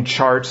involving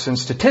charts and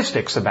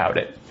statistics about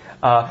it.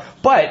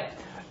 But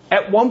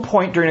at one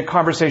point during a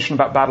conversation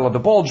about Battle of the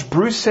Bulge,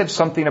 Bruce said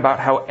something about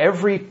how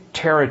every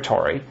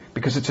territory,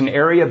 because it's an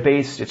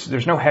area-based,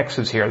 there's no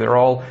hexes here, they're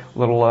all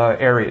little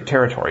area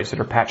territories that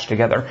are patched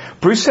together.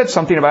 Bruce said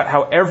something about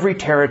how every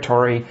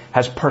territory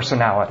has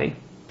personality.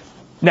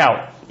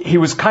 Now, he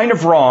was kind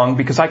of wrong,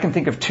 because I can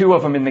think of 2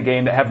 of them in the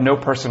game that have no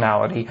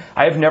personality.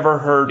 I have never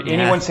heard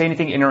anyone say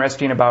anything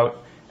interesting about,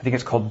 I think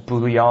it's called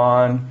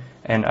Bouillon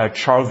and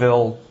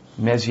Charleville,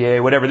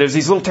 Mézières, whatever. There's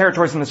these little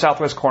territories in the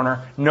southwest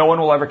corner no one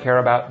will ever care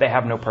about. They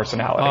have no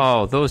personality.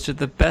 Oh, those are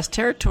the best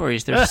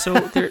territories. They're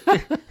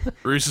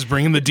Bruce is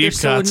bringing the deep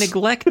they're cuts. so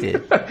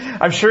neglected.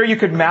 I'm sure you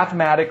could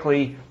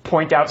mathematically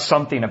point out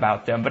something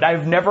about them, but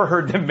I've never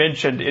heard them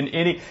mentioned in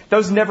any.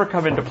 Those never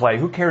come into play.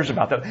 Who cares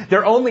about them?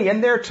 They're only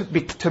in there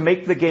to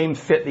make the game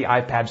fit the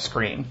iPad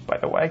screen, by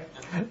the way.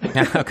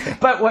 Okay.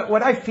 But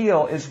what I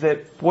feel is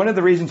that one of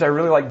the reasons I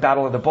really like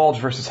Battle of the Bulge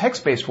versus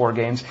hex-based war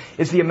games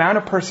is the amount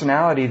of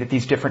personality that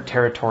these different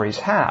territories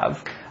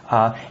have.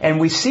 And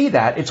we see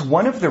that. It's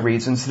one of the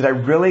reasons that I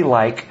really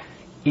like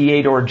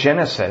E8 or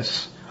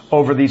Genesis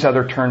over these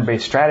other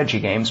turn-based strategy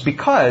games,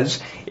 because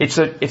it's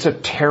a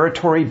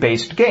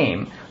territory-based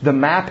game. The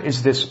map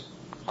is this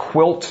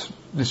quilt,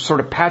 this sort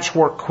of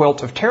patchwork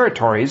quilt of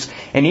territories,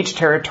 and each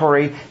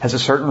territory has a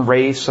certain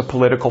race, a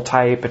political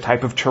type, a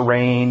type of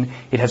terrain.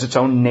 It has its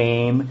own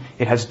name.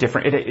 It has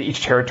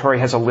each territory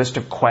has a list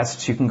of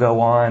quests you can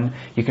go on.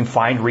 You can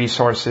find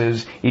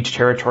resources. Each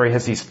territory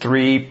has these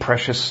 3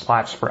 precious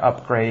slots for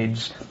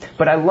upgrades.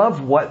 But I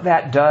love what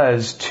that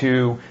does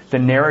to the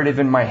narrative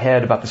in my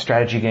head about the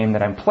strategy game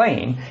that I'm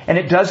playing, and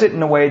it does it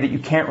in a way that you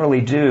can't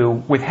really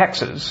do with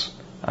hexes,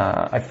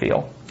 I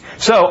feel.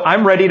 So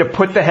I'm ready to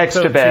put the hex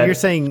to bed. So you're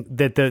saying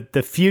that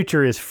the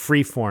future is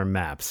freeform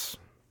maps.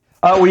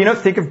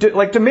 Think of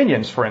like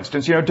Dominions, for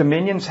instance.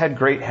 Dominions had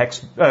great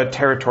hex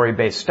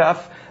territory-based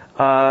stuff.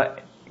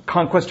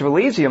 Conquest of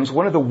Elysium's,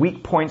 one of the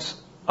weak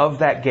points of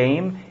that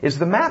game is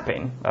the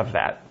mapping of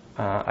that,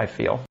 I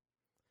feel.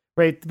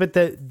 Right, but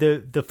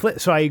the flip.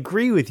 So I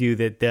agree with you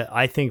that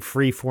I think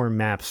freeform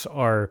maps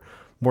are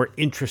more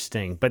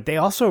interesting, but they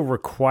also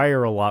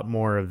require a lot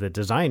more of the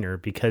designer,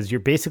 because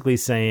you're basically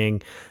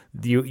saying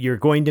you're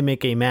going to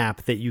make a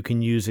map that you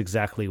can use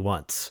exactly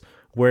once,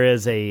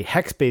 whereas a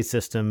hex-based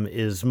system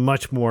is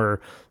much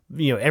more.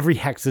 Every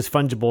hex is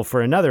fungible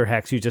for another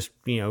hex. You just,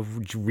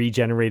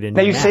 regenerate a new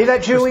Now, you map. say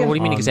that, Julian? What do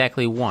you mean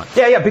exactly once?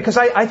 Yeah, because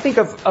I think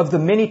of the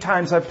many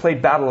times I've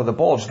played Battle of the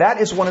Bulge,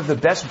 that is one of the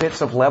best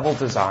bits of level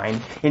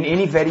design in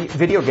any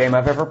video game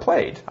I've ever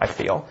played, I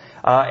feel.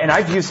 And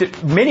I've used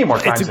it many more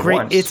times than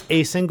once. It's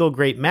a single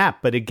great map,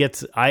 but it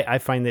gets, I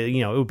find that,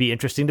 it would be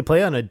interesting to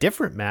play on a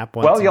different map.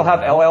 Well, you'll have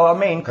LLM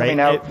main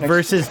coming out.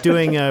 Versus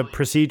doing a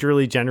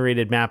procedurally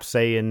generated map,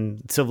 say,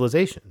 in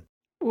Civilization.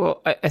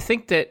 Well, I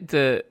think that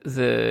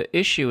the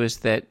issue is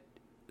that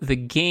the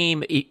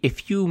game,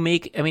 if you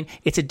make,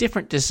 it's a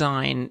different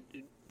design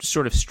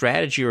sort of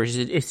strategy, or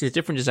it's a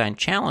different design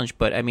challenge.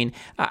 But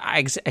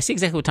I see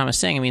exactly what Tom is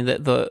saying.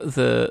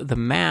 The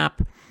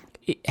map,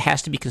 it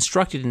has to be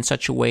constructed in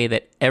such a way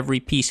that every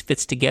piece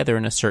fits together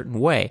in a certain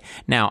way.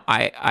 Now,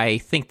 I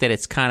think that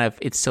it's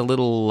a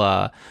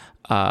little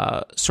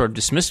sort of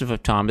dismissive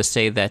of Tom to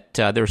say that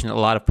there's a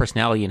lot of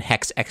personality in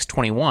Hex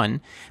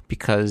X21,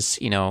 because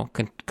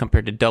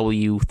compared to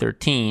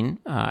W13,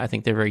 I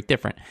think they're very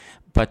different.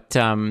 But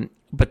the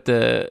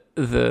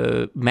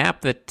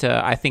map that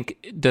I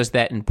think does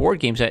that in board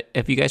games.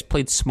 Have you guys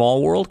played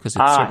Small World? Because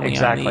it's certainly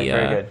exactly.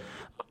 Very good.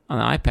 on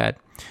the iPad.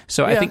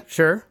 So yeah,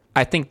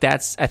 I think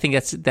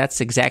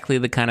that's exactly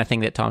the kind of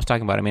thing that Tom's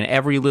talking about.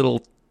 Every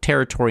little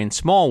territory in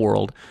Small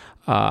World,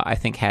 I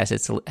think has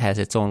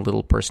its own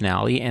little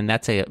personality, and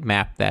that's a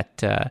map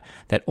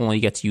that only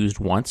gets used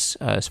once,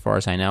 as far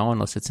as I know,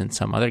 unless it's in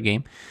some other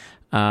game.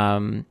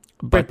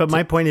 But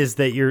my point is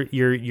that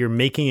you're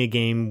making a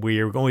game where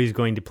you're always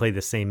going to play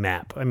the same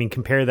map.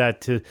 Compare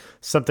that to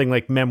something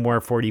like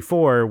Memoir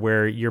 44,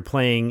 where you're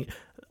playing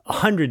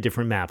 100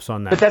 different maps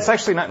on that. But that's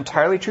actually not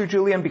entirely true,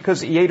 Julian,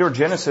 because E8 or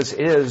Genesis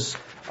is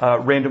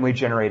randomly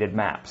generated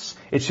maps.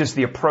 It's just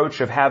the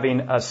approach of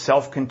having a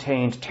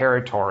self-contained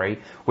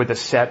territory with a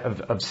set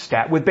of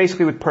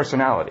with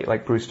personality,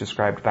 like Bruce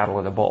described Battle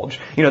of the Bulge.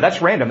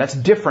 That's random. That's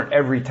different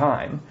every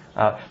time.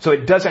 So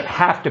it doesn't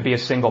have to be a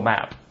single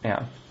map.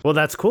 Yeah. Well,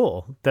 that's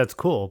cool.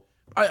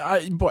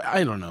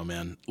 I don't know,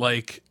 man.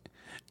 Like,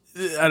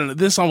 I don't know.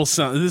 This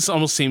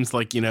almost seems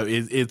like,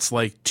 it's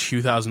like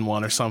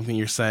 2001 or something.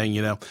 You're saying,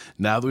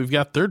 now that we've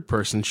got third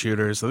person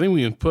shooters, I think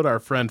we can put our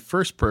friend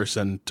first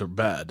person to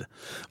bed.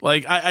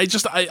 Like, I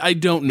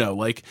don't know.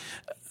 Like,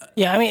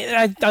 yeah, I mean,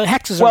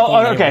 hexes.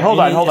 Well, okay, hold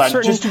on.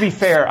 Just to be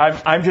fair,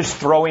 I'm just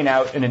throwing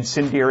out an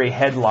incendiary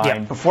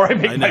headline before I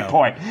make my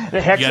point. The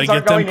hexes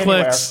aren't going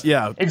anywhere. Clicks.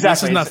 Yeah, exactly.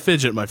 This is not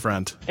Fidget, my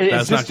friend.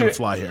 That's not going to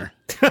fly here.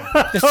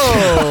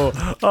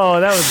 Oh,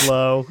 that was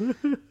low.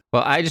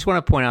 Well, I just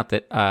want to point out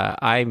that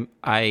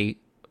I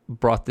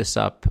brought this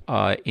up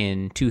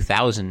in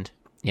 2000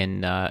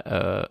 in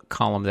a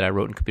column that I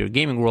wrote in Computer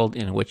Gaming World,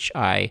 in which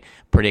I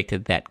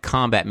predicted that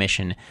combat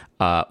mission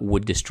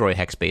would destroy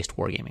hex-based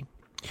wargaming.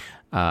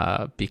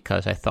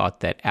 Because I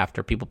thought that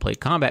after people played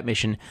combat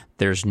mission,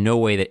 there's no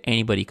way that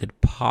anybody could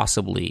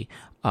possibly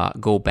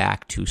go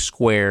back to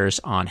squares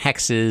on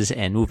hexes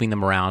and moving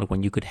them around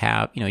when you could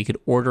have, you could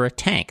order a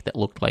tank that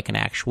looked like an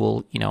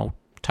actual,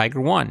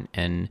 Tiger I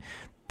and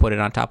put it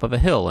on top of a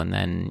hill and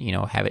then,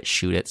 have it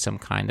shoot at some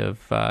kind of,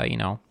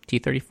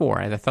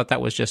 T-34. I thought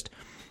that was just,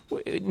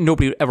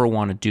 nobody would ever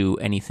want to do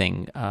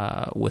anything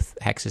with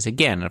hexes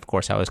again. And of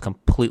course, I was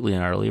completely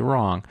and utterly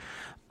wrong.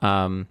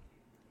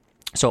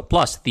 So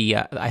plus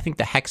I think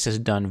the hex has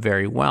done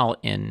very well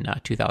in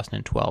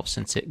 2012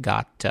 since it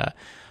got the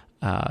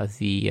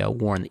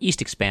War in the East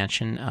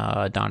expansion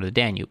down to the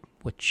Danube,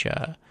 which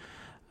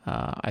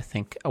I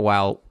think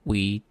while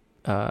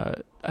I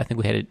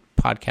think we had a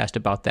podcast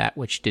about that,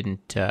 which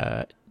didn't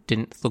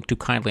look too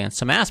kindly on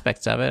some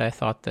aspects of it. I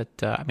thought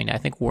that I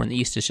think War in the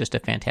East is just a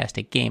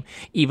fantastic game,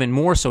 even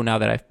more so now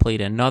that I've played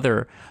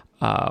another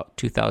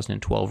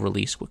 2012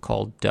 release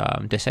called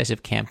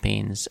Decisive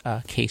Campaigns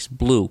Case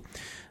Blue.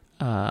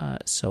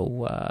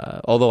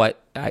 Although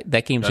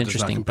that game's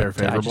interesting, but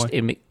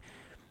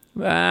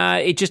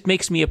it just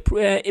makes me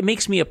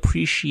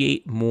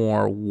appreciate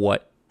more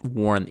what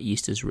War in the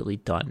East has really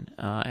done,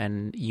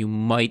 and you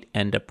might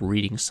end up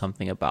reading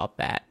something about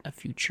that a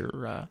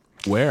future.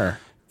 Where?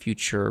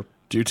 Future.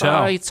 Do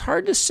tell. It's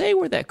hard to say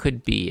where that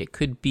could be. It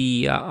could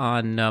be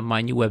on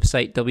my new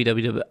website,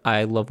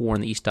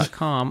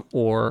 www.ilovewarintheeast.com,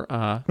 or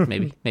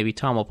maybe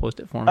Tom will post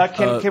it for me.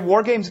 Can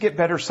war games get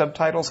better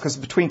subtitles? Because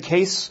between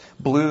Case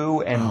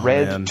Blue and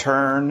Red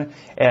Turn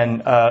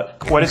and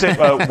what is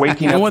it?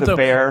 Waking Up the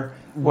Bear.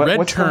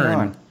 What's going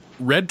on?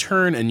 Red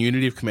Turn and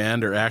Unity of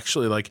Command are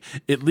actually, like,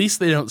 at least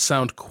they don't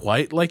sound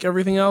quite like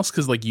everything else,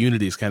 because, like,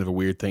 Unity is kind of a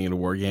weird thing in a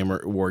war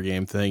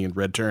game thing, and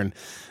Red Turn,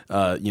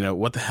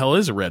 what the hell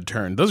is a Red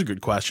Turn? Those are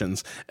good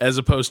questions, as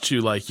opposed to,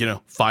 like,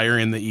 Fire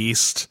in the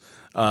East,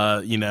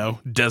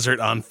 Desert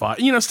on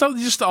Fire, stuff,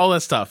 just all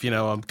that stuff,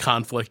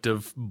 Conflict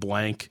of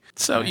Blank.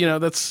 So,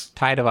 that's...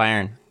 Tide of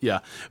Iron. Yeah.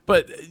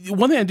 But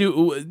one thing I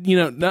do,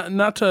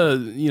 not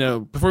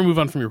to, before we move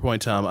on from your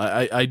point, Tom,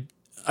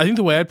 I think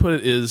the way I'd put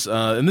it is,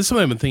 and this is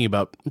something I've been thinking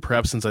about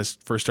perhaps since I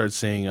first started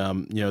seeing,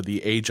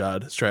 the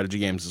AJOD strategy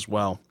games as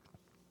well,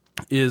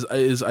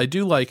 is I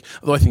do like,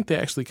 although I think they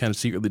actually kind of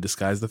secretly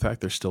disguise the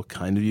fact they're still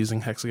kind of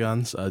using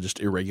hexagons, just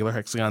irregular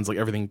hexagons, like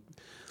everything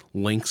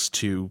links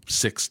to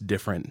 6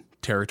 different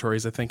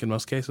territories, I think, in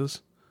most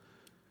cases.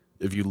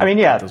 If you look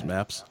at those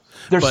maps.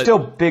 There's still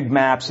big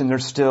maps, and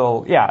there's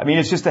still,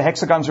 it's just the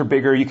hexagons are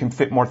bigger, you can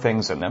fit more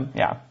things in them,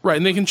 Right,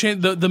 and they can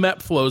change, the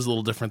map flows a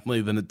little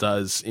differently than it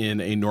does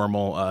in a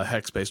normal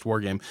hex-based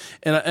war game.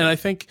 And I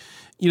think,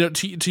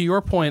 to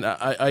your point,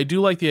 I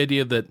do like the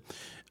idea that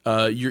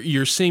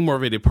you're seeing more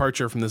of a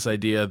departure from this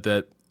idea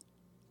that,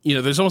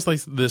 there's almost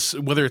like this,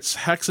 whether it's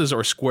hexes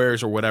or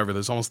squares or whatever,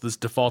 there's almost this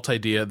default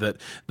idea that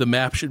the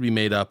map should be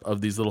made up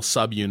of these little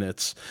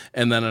subunits,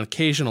 and then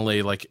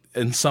occasionally, like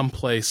in some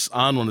place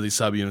on one of these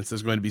subunits,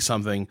 there's going to be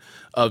something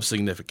of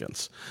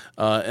significance.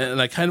 And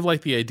I kind of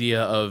like the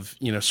idea of,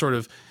 sort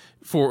of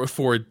for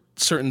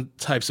certain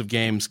types of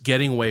games,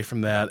 getting away from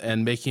that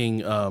and making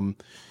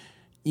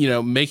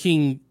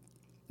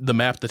the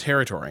map the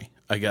territory,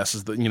 I guess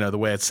is the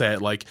way I'd say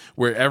it, like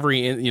where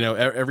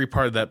every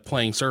part of that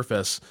playing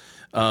surface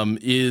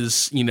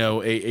is,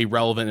 a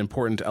relevant,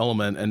 important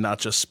element and not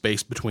just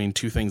space between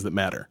two things that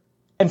matter.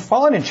 And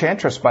Fallen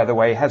Enchantress, by the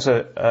way, has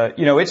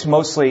it's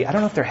mostly, I don't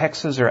know if they're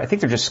hexes or I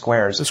think they're just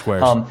squares. The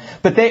squares.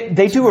 But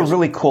they do a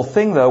really cool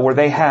thing, though, where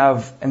they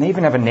have, and they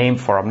even have a name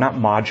for them, not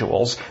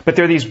modules, but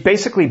they're these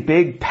basically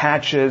big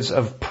patches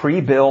of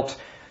pre-built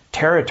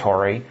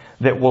territory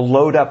that will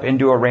load up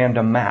into a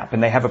random map,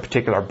 and they have a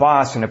particular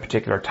boss and a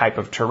particular type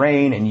of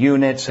terrain and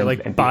units and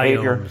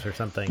behavior biomes or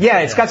something.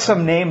 Yeah, it's got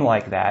some name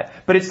like that,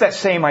 but it's that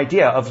same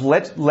idea of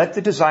let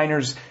the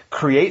designers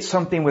create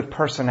something with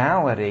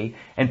personality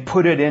and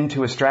put it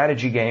into a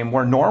strategy game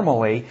where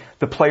normally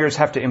the players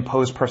have to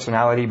impose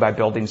personality by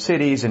building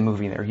cities and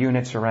moving their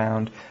units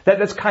around.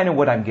 That's kind of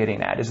what I'm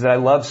getting at, is that I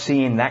love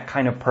seeing that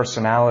kind of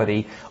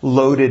personality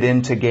loaded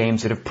into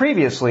games that have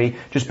previously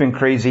just been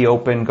crazy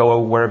open,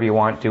 go wherever you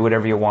want, do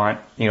whatever you want,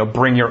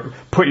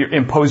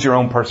 impose your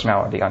own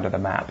personality onto the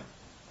map.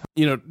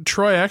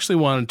 Troy, I actually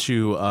wanted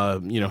to,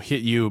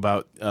 hit you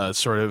about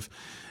sort of,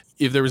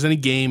 if there was any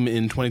game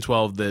in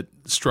 2012 that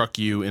struck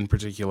you in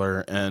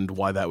particular, and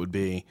why that would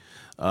be,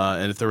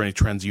 and if there were any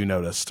trends you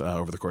noticed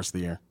over the course of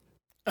the year.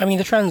 I mean,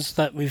 the trends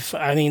that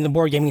the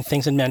board gaming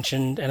things I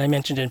mentioned, and I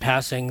mentioned in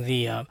passing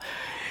the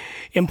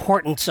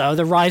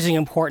the rising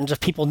importance of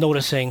people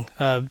noticing,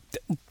 the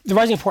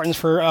rising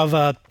importance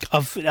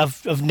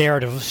of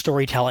narrative, of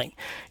storytelling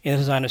in the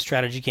design of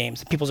strategy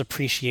games, people's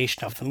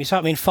appreciation of them. You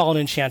saw, Fallen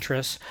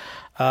Enchantress,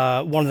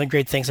 one of the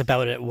great things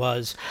about it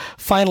was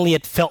finally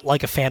it felt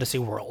like a fantasy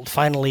world.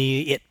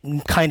 Finally, it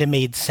kind of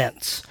made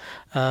sense.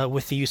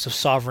 With the use of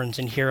sovereigns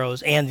and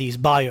heroes and these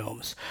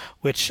biomes,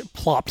 which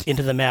plopped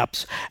into the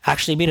maps,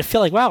 actually made it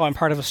feel like, wow, I'm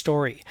part of a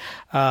story.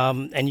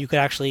 And you could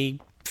actually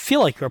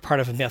feel like you're a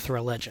part of a myth or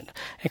a legend.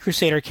 And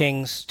Crusader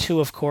Kings 2,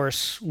 of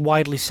course,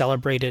 widely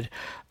celebrated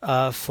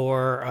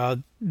for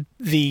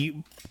the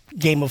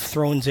Game of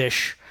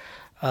Thrones-ish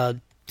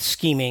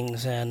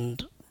schemings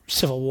and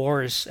civil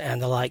wars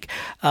and the like.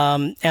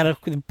 And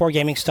the board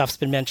gaming stuff's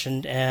been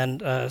mentioned,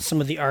 and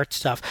some of the art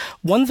stuff.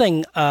 One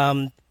thing...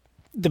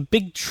 the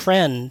big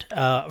trend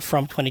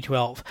from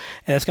 2012,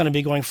 and it's going to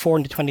be going forward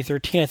into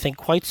 2013, I think,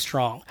 quite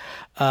strong,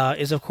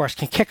 is, of course,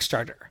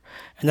 Kickstarter.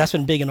 And that's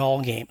been big in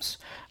all games.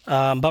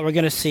 But we're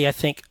going to see, I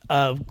think,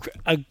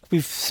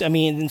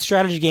 in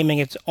strategy gaming,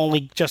 it's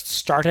only just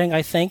starting,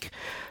 I think,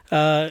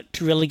 to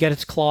really get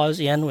its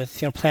claws in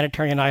with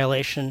Planetary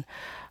Annihilation.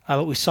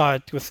 But we saw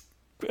it with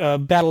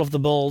Battle of the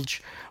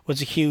Bulge was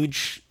a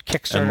huge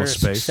Kickstarter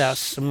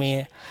success.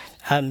 We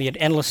had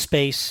Endless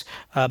Space,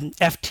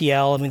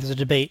 FTL. There's a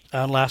debate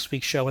on last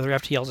week's show whether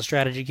FTL is a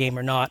strategy game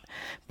or not,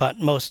 but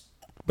most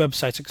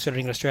websites are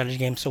considering it a strategy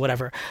game, so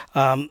whatever.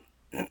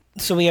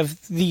 So we have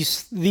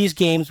these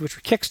games which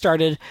were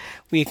kickstarted.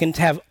 We can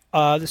have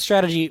the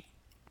strategy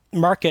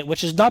market, which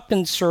has not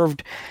been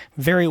served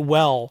very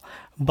well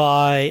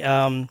by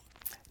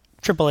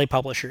AAA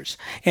publishers.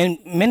 And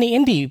many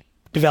indie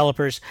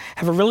developers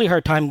have a really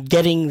hard time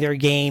getting their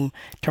game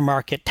to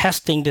market,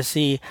 testing to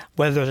see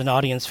whether there's an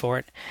audience for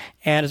it.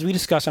 And as we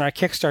discussed on our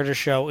Kickstarter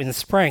show in the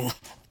spring,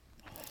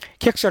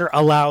 Kickstarter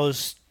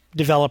allows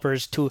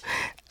developers to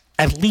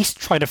at least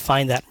try to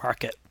find that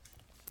market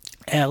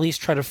and at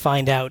least try to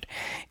find out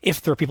if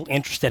there are people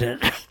interested in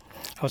it.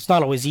 It's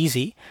not always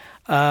easy,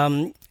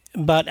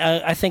 but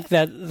I think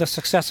that the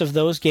success of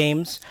those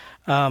games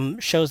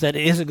shows that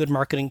it is a good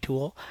marketing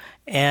tool.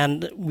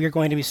 And we're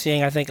going to be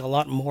seeing, I think, a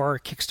lot more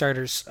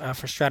Kickstarters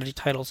for strategy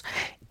titles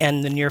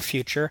in the near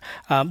future.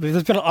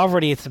 There's been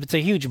already, it's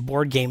a huge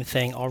board game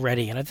thing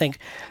already. And I think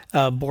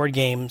board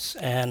games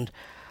and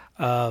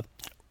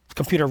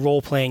computer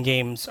role-playing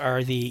games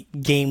are the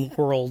game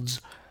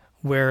worlds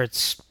where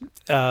it's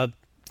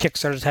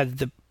Kickstarter's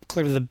had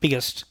clearly the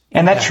biggest.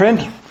 And that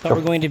trend, but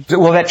we're going to.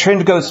 Well, that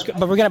trend goes.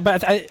 But we're going to.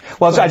 I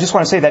just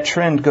want to say that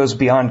trend goes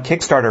beyond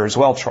Kickstarter as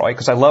well, Troy,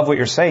 because I love what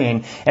you're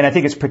saying, and I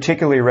think it's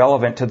particularly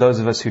relevant to those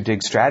of us who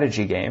dig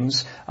strategy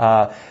games.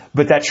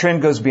 But that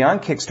trend goes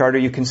beyond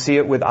Kickstarter. You can see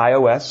it with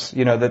iOS.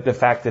 The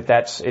fact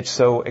that it's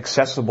so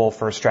accessible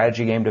for a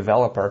strategy game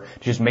developer to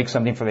just make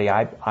something for the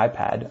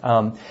iPad.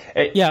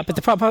 But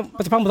the problem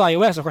with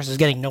iOS, of course, is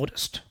getting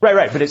noticed.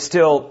 Right. But it's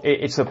still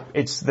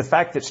it's the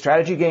fact that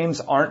strategy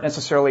games aren't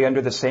necessarily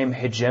under the same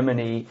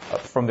hegemony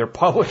from their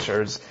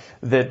publishers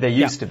that they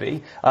used to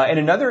be. And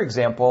another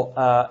example,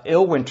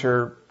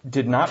 Illwinter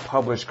did not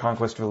publish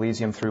Conquest of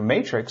Elysium through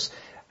Matrix.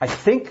 I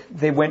think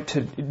they went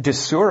to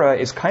Desura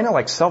is kind of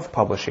like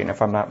self-publishing,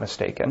 if I'm not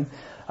mistaken.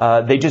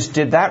 They just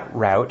did that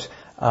route.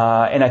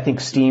 And I think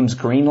Steam's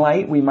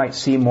Greenlight, we might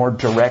see more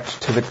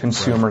direct to the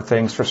consumer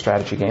things for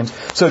strategy games.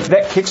 So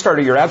that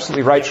Kickstarter, you're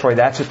absolutely right, Troy.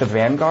 That's at the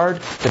vanguard,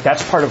 but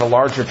that's part of a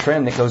larger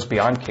trend that goes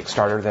beyond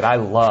Kickstarter that I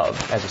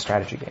love as a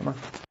strategy gamer.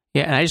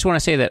 Yeah, and I just want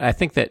to say that I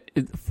think that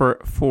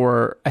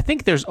I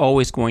think there's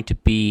always going to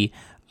be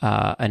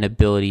an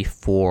ability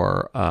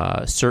for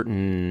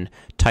certain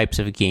types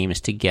of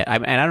games to get.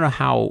 And I don't know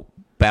how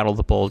Battle of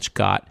the Bulge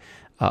got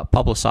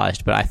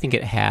publicized, but I think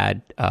it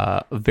had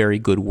a very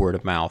good word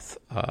of mouth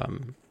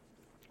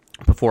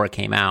before it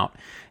came out.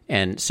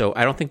 And so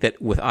I don't think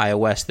that with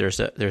iOS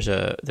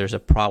there's a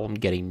problem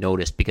getting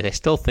noticed, because I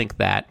still think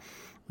that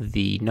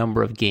the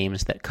number of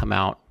games that come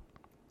out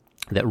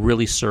that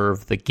really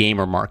serve the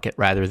gamer market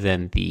rather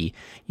than the,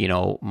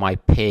 my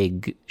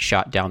pig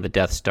shot down the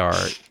Death Star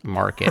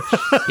market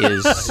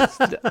is.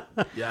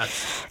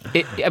 Yes.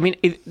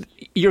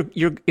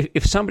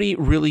 If somebody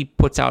really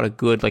puts out a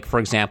good, like for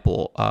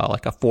example,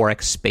 like a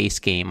 4X space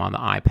game on the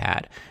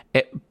iPad,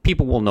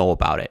 people will know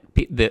about it.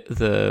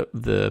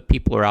 The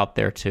people are out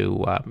there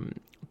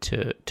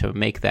to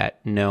make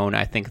that known.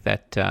 I think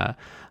that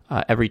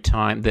every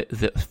time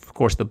of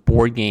course the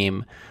board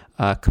game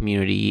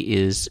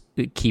community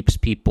keeps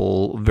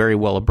people very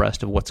well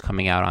abreast of what's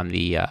coming out on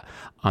the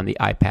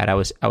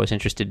iPad. I was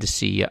interested to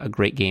see a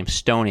great game,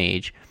 Stone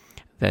Age,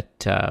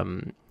 that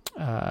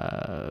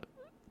I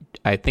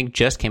think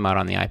just came out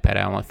on the iPad.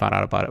 I only found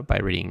out about it by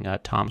reading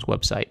Tom's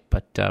website,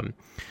 but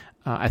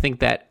I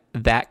think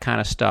that kind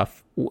of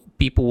stuff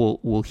people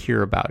will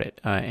hear about it,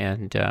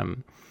 and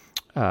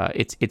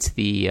it's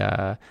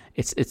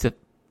a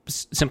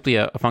simply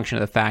a function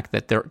of the fact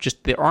that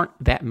there aren't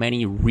that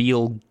many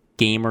real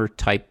gamer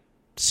type,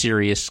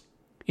 serious,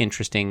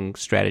 interesting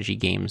strategy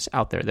games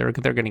out there. They're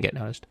going to get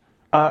noticed.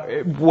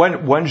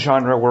 One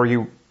genre where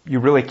you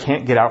really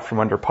can't get out from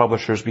under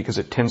publishers because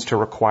it tends to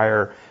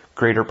require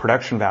greater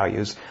production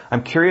values.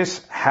 I'm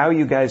curious how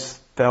you guys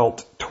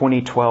felt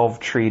 2012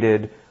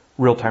 treated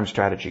real-time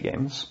strategy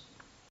games.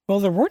 Well,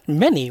 there weren't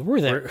many,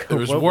 were there? There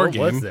was what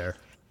Wargame. was there?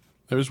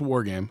 There was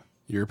Wargame,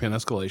 European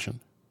Escalation.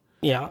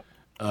 Yeah.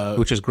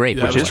 Which is great.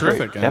 That was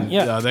terrific. Great. And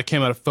Yeah. that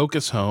came out of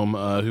Focus Home,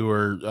 who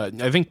are,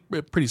 I think,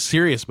 pretty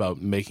serious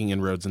about making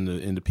inroads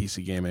into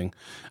PC gaming.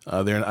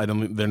 They're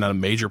not a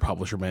major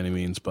publisher by any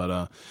means,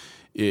 but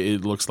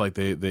it looks like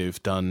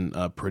they've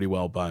done pretty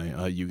well by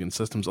Yugen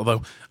Systems.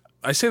 Although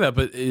I say that,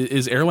 but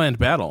is Airland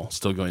Battle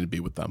still going to be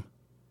with them?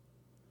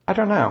 I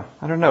don't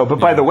know. But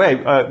by the way,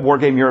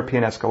 Wargame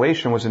European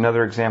Escalation was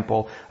another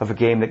example of a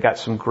game that got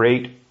some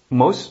great,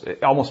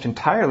 almost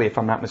entirely, if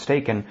I'm not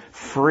mistaken,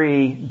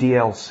 free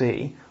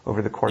DLC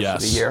over the course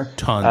of the year.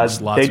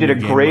 Tons. Lots they did of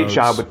a new great game modes.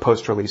 job with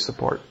post-release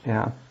support.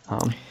 Yeah.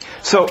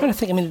 So I'm trying to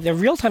think. I mean, the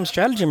real-time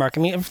strategy market.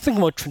 I mean, if you're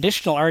thinking about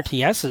traditional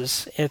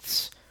RTSs,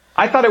 it's.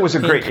 I thought it was a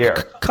great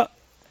year.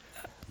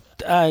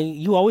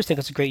 You always think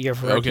it's a great year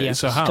for Okay, RTS.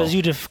 so how? Because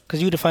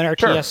you define RTS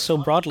Sure. so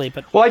broadly.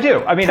 But Well, I do.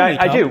 I mean, Tell me,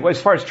 I Tom. do.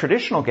 As far as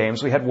traditional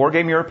games, we had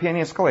Wargame European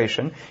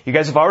Escalation. You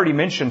guys have already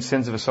mentioned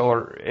Sins of a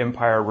Solar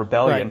Empire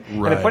Rebellion.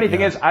 Right. And the funny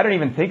thing is, I don't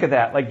even think of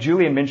that. Like,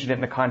 Julian mentioned it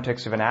in the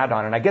context of an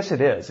add-on, and I guess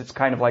it is. It's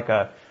kind of like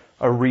a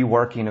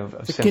reworking of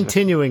The Sins of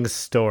continuing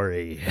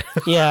story.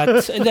 yeah,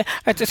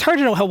 it's hard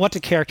to know what to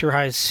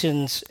characterize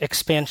Sin's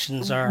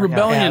expansions are.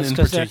 Rebellion as, in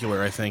 'cause they're-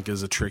 particular, I think,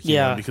 is a tricky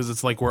Yeah. one because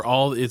it's like where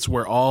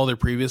all their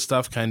previous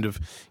stuff kind of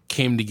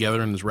came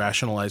together and was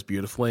rationalized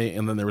beautifully,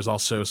 and then there was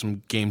also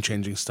some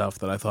game-changing stuff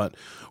that I thought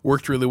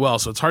worked really well.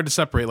 So it's hard to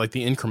separate like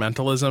the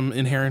incrementalism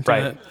inherent in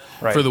it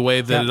for the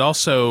way that it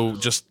also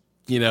just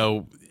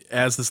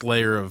adds this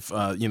layer of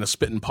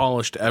spit and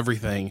polish to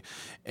everything,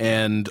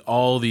 and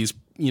all these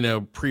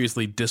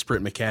previously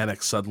disparate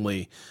mechanics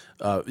suddenly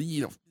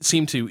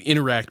seem to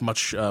interact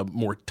much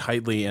more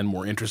tightly and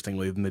more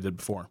interestingly than they did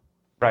before.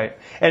 Right.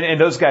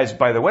 And those guys,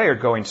 by the way, are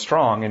going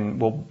strong,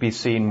 and we'll be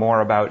seeing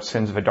more about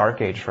Sins of a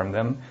Dark Age from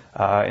them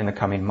in the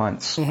coming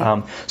months.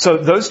 Mm-hmm. So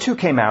those two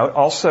came out.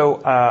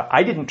 Also,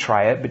 I didn't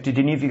try it, but did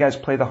any of you guys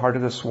play the Heart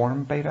of the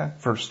Swarm beta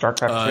for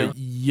StarCraft 2?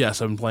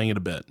 Yes, I've been playing it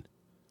a bit.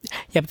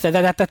 Yeah,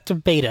 but that's a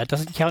beta. It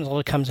doesn't count until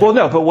it comes out. Well,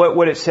 no, but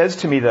what it says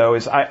to me, though,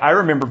 is I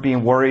remember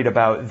being worried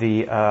about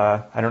the,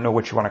 I don't know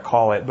what you want to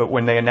call it, but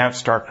when they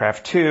announced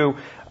StarCraft 2,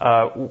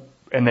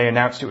 and they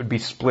announced it would be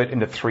split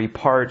into 3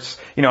 parts,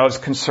 I was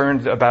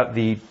concerned about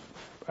the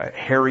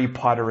Harry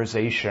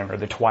Potterization or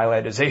the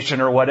Twilightization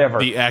or whatever.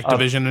 The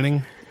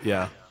Activisioning?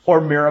 Yeah.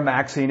 Or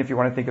Miramaxing, if you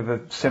want to think of the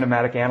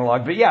cinematic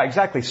analog. But yeah,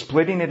 exactly,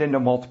 splitting it into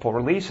multiple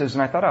releases.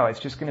 And I thought, it's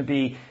just going to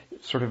be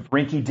sort of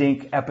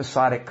rinky-dink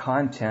episodic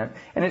content.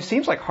 And it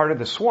seems like Heart of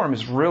the Swarm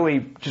is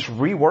really just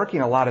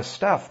reworking a lot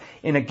of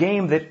in a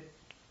game that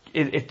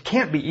it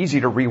can't be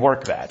easy to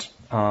rework that.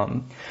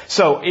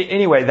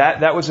 Anyway,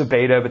 that was a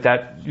beta,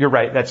 but you're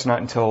right, that's not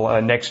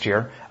until next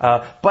year.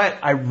 But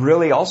I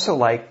really also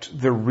liked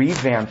the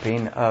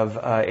revamping of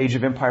Age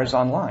of Empires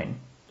Online.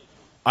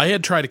 I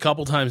had tried a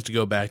couple times to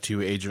go back to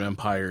Age of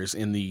Empires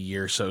in the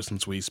year or so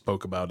since we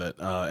spoke about it,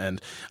 and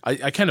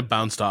I kind of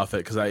bounced off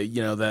it because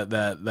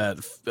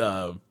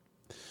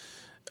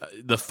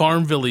the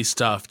Farmville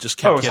stuff just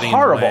kept getting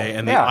horrible. in the way,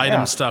 and the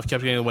item stuff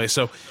kept getting in the way.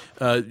 So,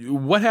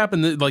 what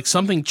happened? Like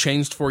something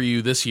changed for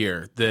you this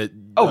year that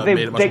made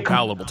it much more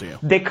palatable to you.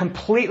 They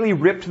completely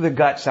ripped the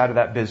guts out of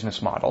that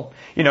business model.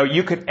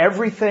 You could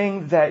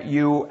everything that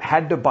you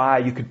had to buy,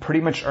 you could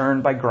pretty much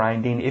earn by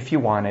grinding if you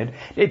wanted.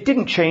 It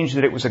didn't change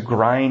that it was a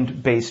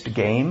grind-based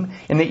game,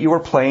 and that you were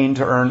playing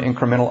to earn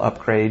incremental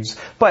upgrades.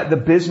 But the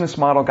business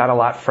model got a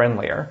lot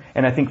friendlier,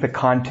 and I think the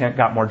content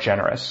got more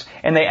generous.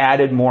 And they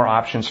added more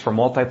options for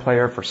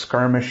multiplayer, for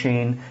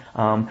skirmishing,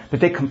 but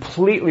they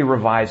completely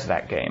revised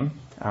that game.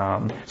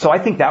 So I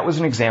think that was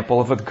an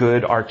example of a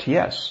good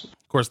RTS.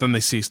 Of course, then they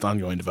ceased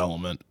ongoing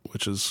development,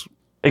 which is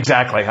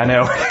exactly. I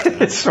know.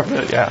 It's sort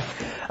of, yeah.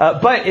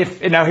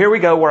 But now here we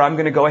go, where I'm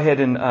going to go ahead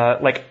and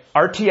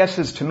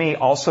RTSs to me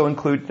also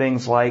include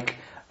things like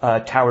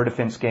tower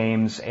defense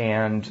games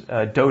and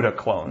Dota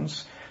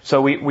clones.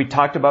 So we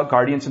talked about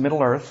Guardians of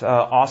Middle-earth.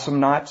 Awesome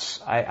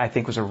Knots, I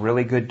think, was a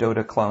really good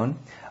Dota clone.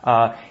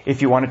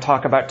 If you want to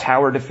talk about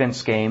tower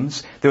defense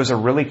games, there was a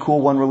really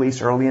cool one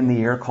released early in the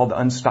year called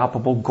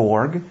Unstoppable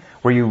Gorg,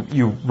 where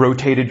you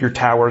rotated your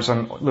towers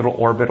on little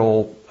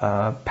orbital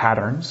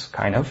patterns,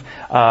 kind of.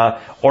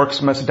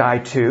 Orcs Must Die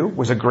 2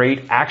 was a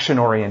great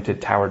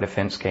action-oriented tower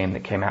defense game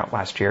that came out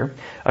last year.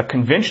 A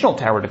conventional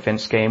tower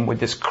defense game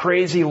with this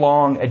crazy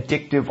long,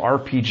 addictive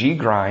RPG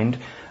grind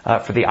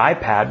for the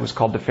iPad was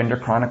called Defender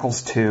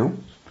Chronicles 2.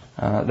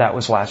 That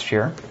was last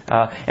year.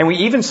 And we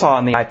even saw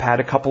on the iPad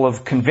a couple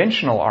of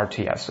conventional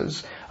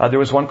RTSs. There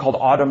was one called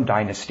Autumn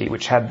Dynasty,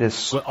 which had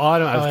this... Well,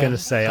 I was going to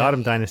say,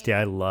 Autumn Dynasty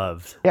I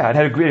loved. Yeah, it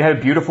had a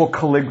beautiful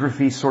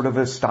calligraphy sort of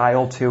a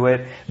style to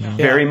it,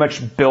 very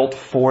much built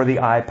for the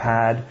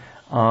iPad.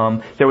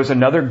 There was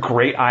another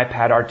great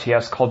iPad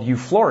RTS called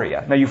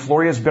Euphoria. Now,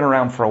 Euphoria's been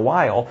around for a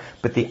while,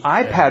 but the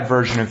iPad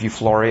version of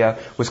Euphoria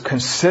was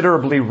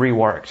considerably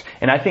reworked.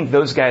 And I think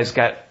those guys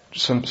got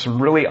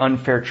some really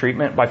unfair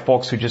treatment by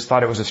folks who just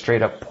thought it was a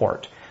straight-up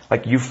port.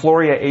 Like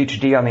Euphoria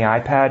HD on the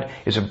iPad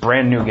is a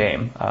brand new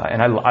game,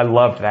 and I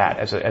loved that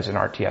as an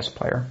RTS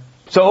player.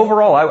 So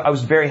overall, I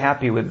was very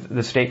happy with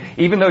the state,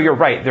 even though you're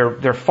right, there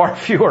are far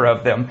fewer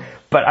of them.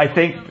 But I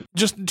think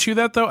just to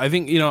that though, I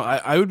think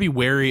I would be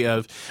wary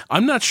of.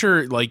 I'm not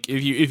sure. Like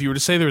if you were to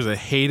say there was a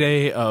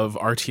heyday of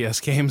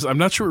RTS games, I'm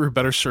not sure we were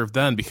better served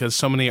then because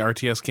so many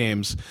RTS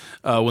games,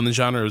 when the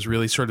genre was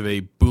really sort of a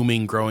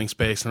booming, growing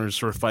space and we were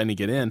sort of fighting to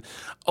get in,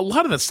 a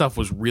lot of that stuff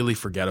was really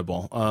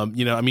forgettable. I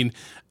mean.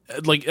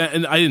 Like,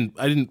 and I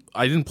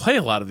didn't play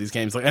a lot of these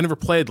games. Like, I never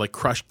played like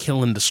Crush,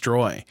 Kill, and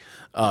Destroy,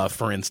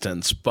 for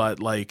instance. But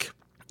like,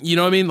 you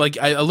know what I mean? Like,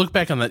 I look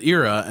back on that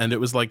era, and it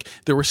was like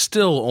there were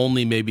still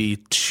only maybe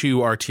 2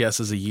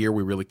 RTSs a year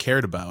we really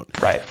cared about.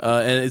 Right.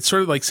 And it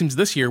sort of like seems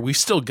this year we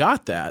still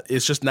got that.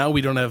 It's just now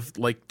we don't have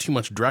like too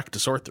much direct to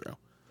sort through.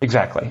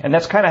 Exactly. And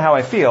that's kind of how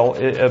I feel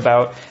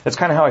that's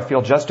kind of how I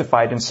feel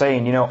justified in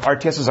saying,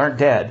 RTSs aren't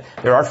dead.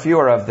 There are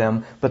fewer of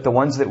them, but the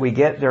ones that we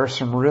get, there are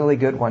some really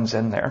good ones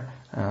in there.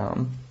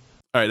 All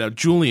right, now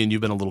Julian,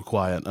 you've been a little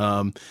quiet.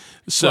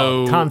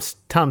 Tom's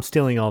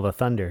stealing all the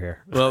thunder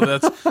here. Well,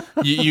 that's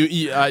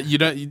you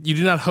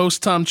do not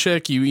host Tom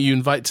Chick. You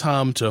invite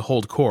Tom to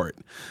hold court.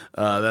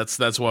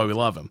 That's why we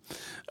love him.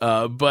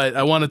 But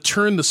I want to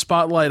turn the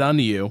spotlight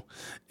onto you.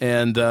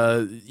 And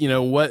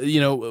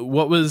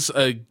what was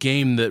a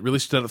game that really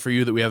stood out for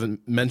you that we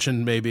haven't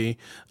mentioned, maybe?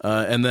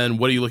 And then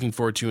what are you looking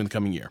forward to in the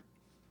coming year?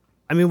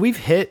 I mean, we've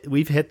hit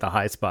the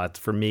high spots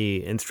for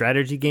me in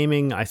strategy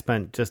gaming. I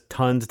spent just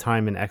tons of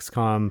time in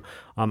XCOM.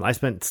 I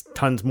spent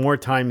tons more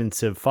time in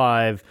Civ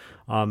 5.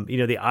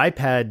 The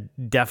iPad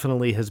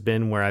definitely has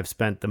been where I've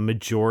spent the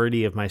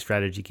majority of my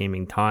strategy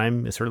gaming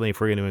time. Certainly, if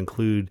we're going to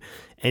include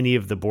any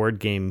of the board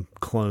game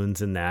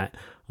clones in that.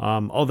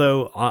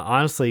 Although,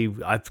 honestly,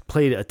 I've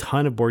played a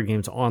ton of board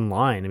games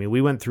online. I mean, we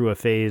went through a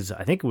phase,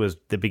 I think it was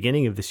the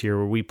beginning of this year,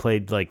 where we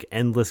played like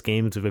endless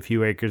games of A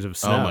Few Acres of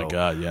Snow. Oh my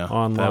God, yeah.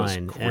 Online. That was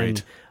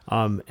great.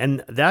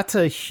 And that's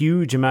a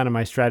huge amount of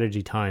my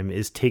strategy time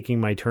is taking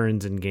my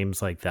turns in games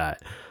like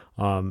that.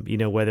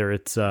 Whether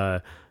it's,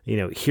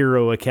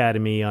 Hero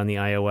Academy on the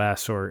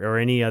iOS or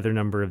any other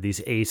number of these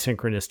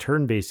asynchronous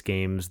turn-based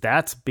games,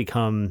 that's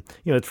become,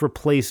 it's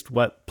replaced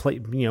what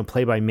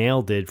Play by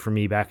Mail did for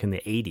me back in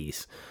the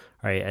 80s.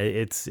 Right?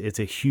 It's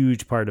a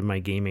huge part of my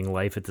gaming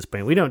life at this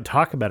point. We don't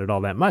talk about it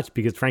all that much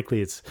because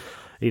frankly, it's,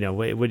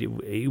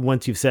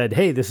 once you've said,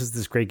 hey, this is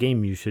this great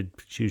game, you should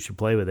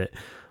play with it.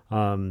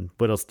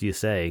 What else do you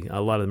say?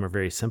 A lot of them are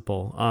very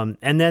simple.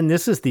 And then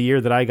this is the year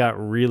that I got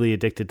really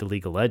addicted to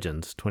League of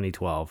Legends,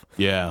 2012.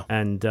 Yeah.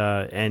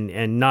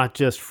 And not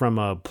just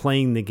from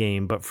playing the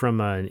game, but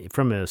from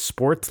a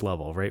sports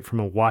level, right?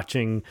 From a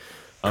watching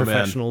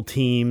professional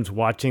teams,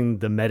 watching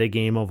the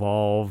metagame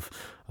evolve,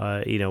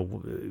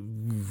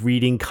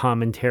 reading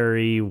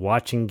commentary,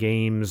 watching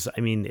games. I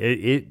mean,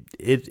 it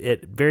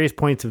at various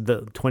points of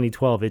the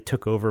 2012, it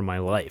took over my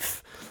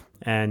life.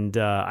 And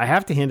I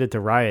have to hand it to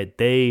Riot.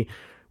 They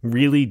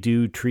really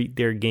do treat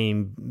their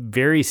game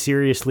very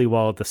seriously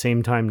while at the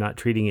same time not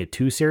treating it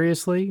too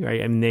seriously,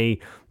 right? I mean,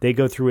 they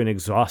go through an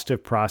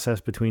exhaustive process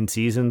between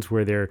seasons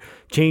where they're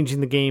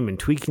changing the game and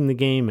tweaking the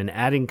game and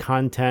adding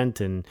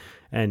content and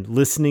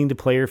listening to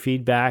player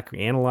feedback,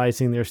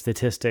 analyzing their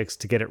statistics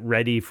to get it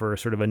ready for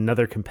sort of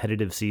another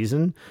competitive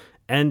season.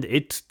 And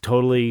it's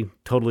totally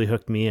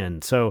hooked me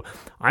in. So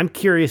I'm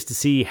curious to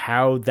see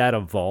how that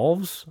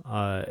evolves.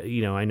 I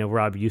know,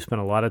 Rob, you spent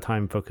a lot of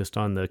time focused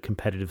on the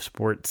competitive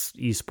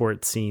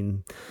esports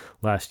scene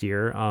last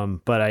year.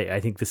 But I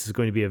think this is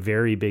going to be a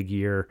very big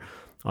year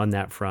on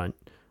that front.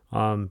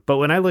 But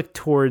when I look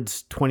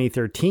towards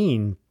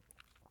 2013,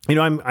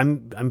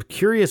 I'm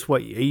curious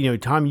what,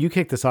 Tom, you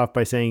kicked this off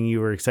by saying you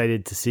were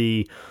excited to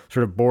see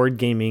sort of board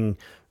gaming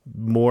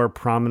more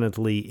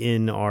prominently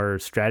in our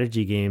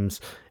strategy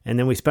games. And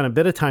then we spent a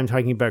bit of time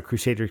talking about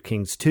Crusader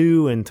Kings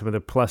 2 and some of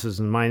the pluses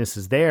and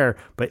minuses there.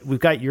 But we've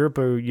got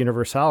Europa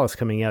Universalis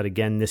coming out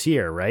again this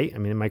year, right? I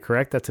mean, am I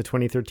correct? That's a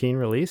 2013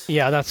 release?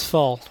 Yeah, that's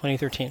fall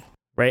 2013.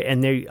 Right.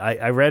 And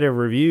I read a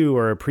review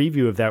or a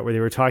preview of that where they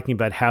were talking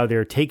about how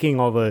they're taking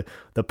all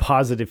the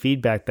positive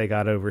feedback they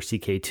got over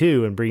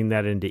CK2 and bringing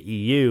that into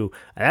EU.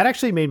 That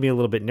actually made me a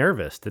little bit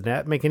nervous. Did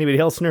that make anybody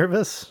else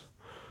nervous?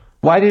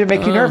 Why did it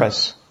make you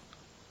nervous?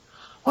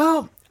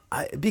 Well,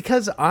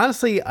 because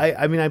honestly,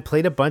 I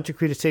played a bunch of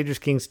Crusader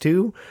Kings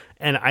 2,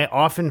 and I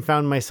often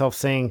found myself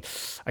saying,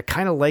 I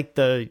kind of like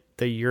the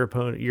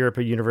Europa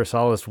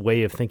Universalis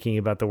way of thinking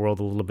about the world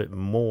a little bit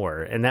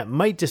more. And that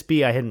might just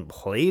be I hadn't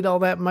played all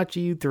that much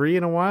EU3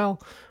 in a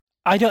while.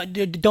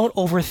 Don't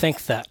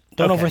overthink that.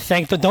 Don't Okay.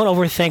 overthink. Don't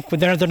overthink. But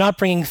they're not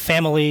bringing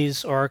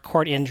families or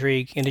court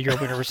intrigue into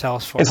Europa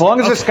Universalis for. As long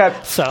as it's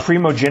got So-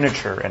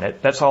 primogeniture in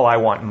it, that's all I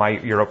want in my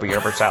Europa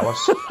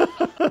Universalis.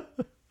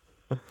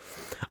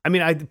 I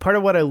mean, part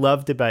of what I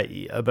loved about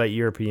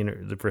Europa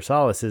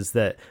Universalis is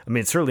that, I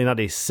mean, it's certainly not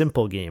a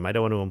simple game. I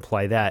don't want to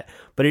imply that,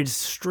 but it's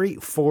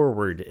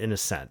straightforward in a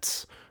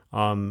sense.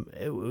 And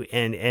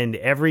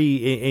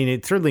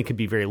it certainly could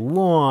be very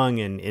long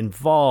and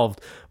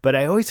involved, but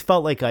I always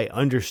felt like I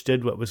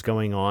understood what was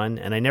going on,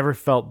 and I never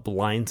felt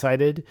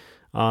blindsided.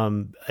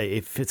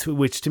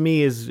 Which to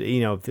me is,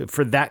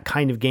 for that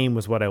kind of game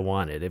was what I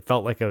wanted. It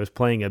felt like I was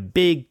playing a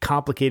big,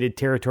 complicated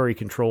territory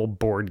control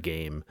board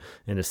game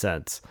in a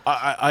sense.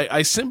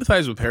 I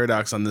sympathize with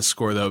Paradox on this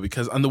score, though,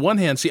 because on the one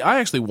hand, see, I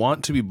actually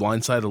want to be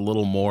blindsided a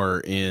little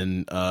more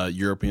in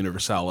Europa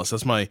Universalis.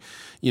 That's my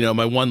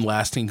one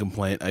lasting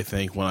complaint, I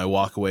think, when I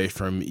walk away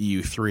from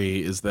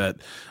EU3 is that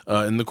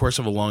in the course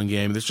of a long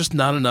game, there's just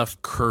not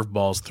enough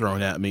curveballs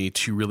thrown at me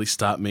to really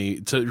stop me,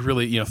 to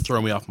really,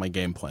 throw me off my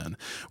game plan.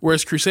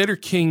 Whereas Crusader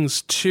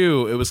Kings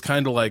 2, it was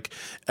kind of like,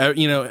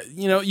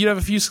 you'd have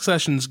a few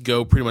successions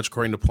go pretty much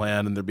according to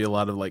plan, and there'd be a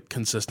lot of like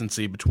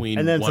consistency between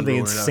And then one something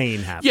rule and another.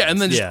 insane happens. Yeah,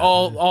 and then just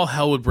all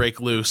hell would break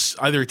loose.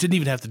 Either it didn't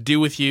even have to do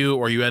with you,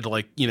 or you had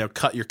to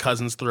cut your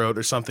cousin's throat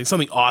or something.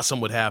 Something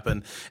awesome would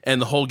happen, and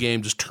the whole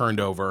game just turned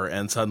over,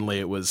 and suddenly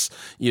it was,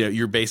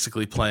 you're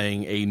basically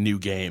playing a new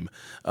game,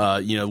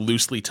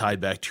 loosely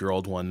tied back to your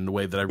old one in a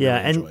way that I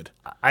really enjoyed.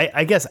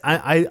 I guess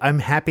I'm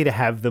happy to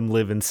have them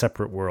live in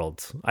separate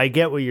worlds. I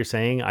get what you're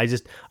saying.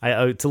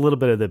 It's a little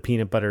bit of the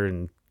peanut butter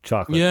and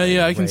chocolate.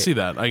 Yeah, I can right? see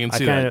that. I can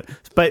see that.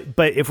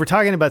 But if we're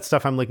talking about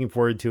stuff I'm looking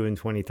forward to in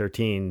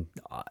 2013,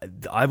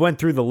 I went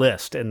through the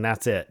list, and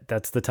that's it.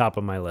 That's the top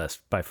of my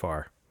list by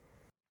far.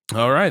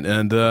 All right,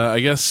 and I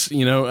guess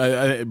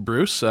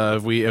Bruce,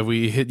 have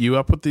we hit you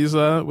up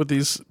with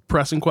these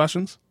pressing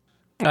questions?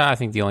 I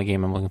think the only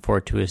game I'm looking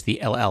forward to is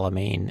the El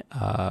Alamein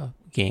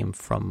game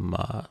from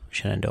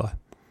Shenandoah,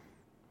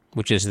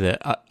 which is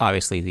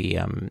obviously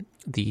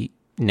the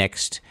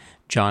next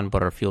John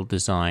Butterfield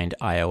designed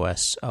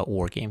iOS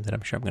war game that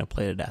I'm sure I'm going to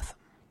play to death.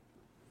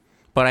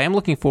 But I am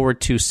looking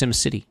forward to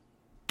SimCity.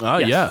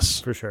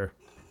 Yes, for sure.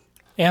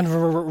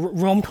 And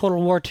Rome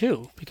Total War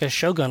 2, because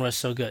Shogun was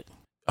so good.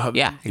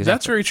 Yeah, exactly.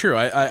 That's very true.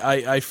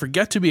 I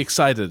forget to be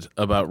excited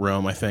about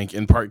Rome, I think,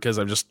 in part because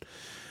I've just,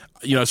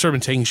 I've sort of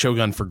been taking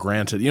Shogun for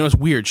granted. It's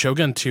weird.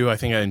 Shogun 2, I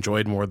think I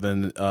enjoyed more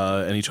than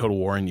any Total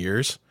War in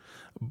years.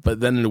 But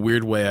then in a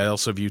weird way, I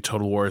also view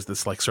Total War as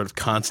this like sort of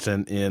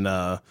constant in,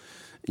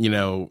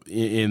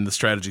 in the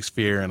strategy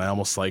sphere. And I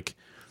almost like,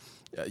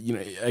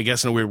 I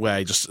guess in a weird way,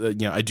 I just,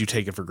 I do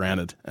take it for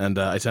granted. And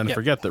I tend to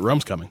forget that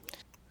Rome's coming.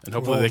 And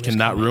hopefully they can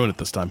not ruin it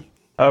this time.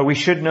 We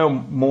should know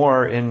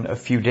more in a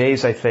few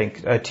days, I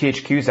think.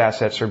 THQ's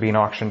assets are being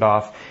auctioned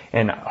off,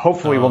 and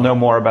hopefully we'll know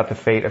more about the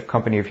fate of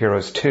Company of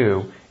Heroes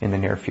 2 in the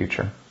near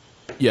future.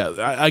 Yeah,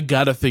 I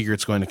gotta figure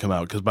it's going to come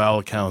out, because by all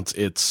accounts,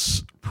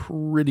 it's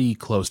pretty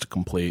close to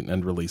complete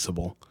and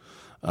releasable.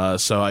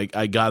 So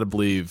I gotta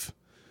believe,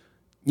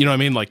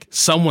 like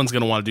someone's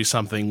going to want to do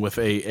something with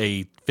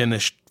a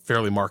finished,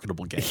 fairly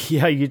marketable game.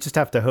 Yeah, you just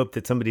have to hope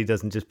that somebody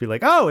doesn't just be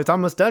like, oh, it's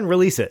almost done,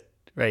 release it.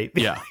 Right.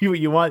 Yeah.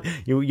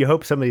 you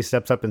hope somebody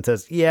steps up and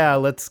says, yeah,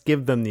 let's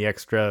give them the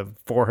extra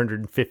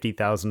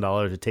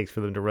 $450,000 it takes for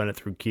them to run it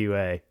through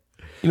QA.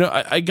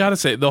 I gotta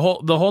say the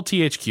whole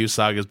THQ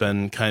saga has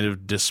been kind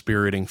of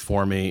dispiriting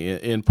for me,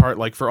 in part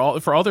like for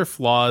all their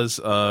flaws.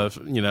 As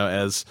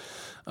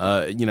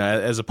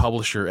a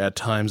publisher at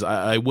times,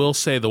 I will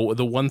say the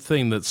one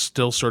thing that's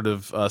still sort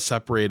of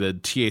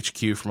separated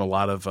THQ from a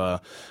lot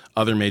of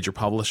other major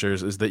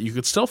publishers is that you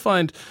could still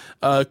find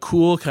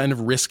cool, kind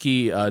of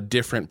risky,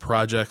 different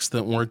projects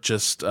that weren't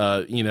just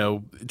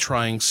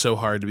trying so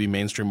hard to be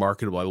mainstream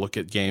marketable. I look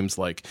at games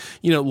like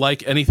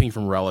like anything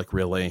from Relic,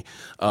 really,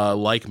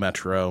 like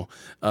Metro.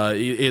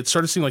 It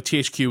sort of seemed like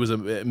THQ was a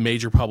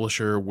major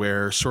publisher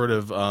where sort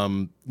of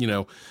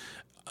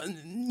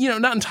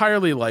not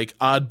entirely like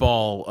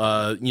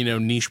oddball,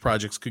 niche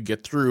projects could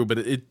get through, but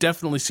it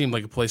definitely seemed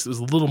like a place that was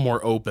a little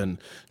more open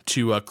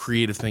to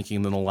creative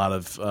thinking than a lot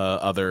of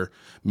other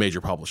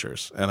major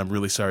publishers. And I'm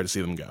really sorry to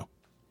see them go.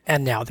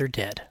 And now they're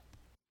dead.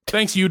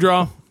 Thanks,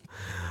 Udraw.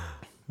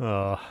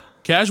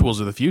 Casuals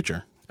are the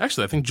future.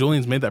 Actually, I think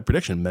Julian's made that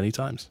prediction many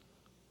times.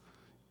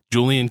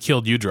 Julian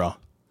killed Udraw.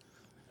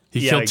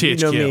 He killed THQ. You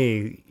know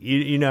me.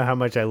 You know how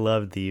much I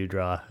loved the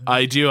U-Draw.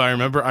 I do. I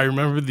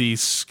remember the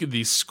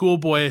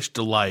schoolboyish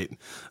delight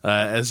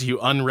as you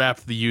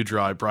unwrapped the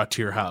U-Draw I brought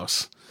to your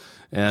house,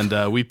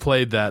 and we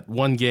played that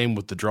one game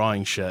with the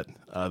drawing shit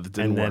that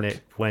didn't work. And then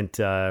it went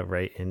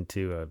right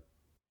into a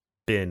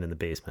bin in the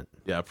basement.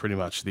 Yeah, pretty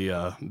much the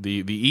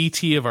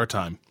ET of our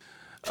time.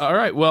 All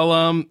right.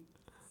 Well,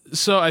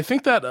 so I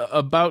think that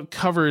about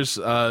covers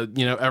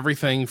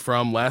everything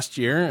from last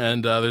year,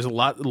 and there's a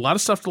lot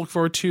of stuff to look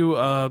forward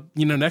to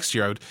next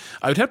year.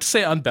 I would have to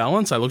say, on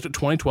balance, I looked at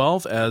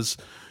 2012 as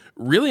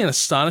really an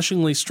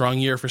astonishingly strong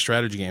year for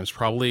strategy games.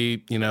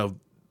 Probably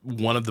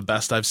one of the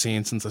best I've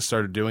seen since I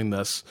started doing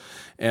this.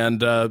 And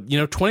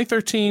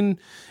 2013,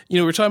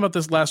 we were talking about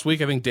this last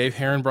week. I think Dave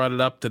Heron brought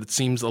it up that it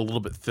seems a little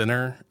bit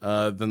thinner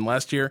than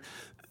last year.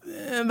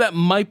 And that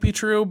might be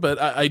true, but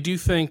I do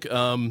think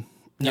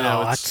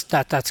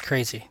that's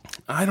crazy.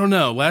 I don't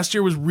know. Last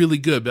year was really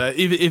good, but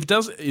if it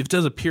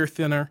does appear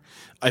thinner,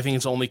 I think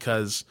it's only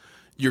because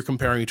you're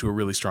comparing it to a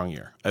really strong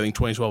year. I think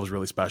 2012 was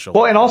really special.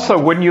 Well, and also,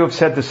 wouldn't you have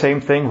said the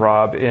same thing,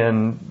 Rob,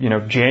 in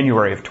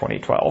January of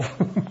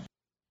 2012?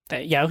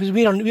 Yeah, because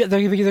there are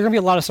going to be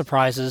a lot of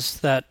surprises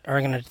that are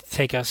going to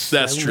take us.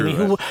 That's true.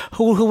 I mean,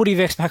 who would have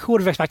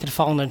expected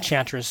Fallen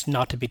Enchantress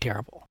not to be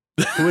terrible?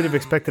 Who would have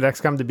expected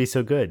XCOM to be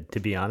so good? To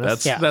be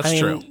honest, that's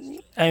true.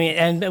 I mean,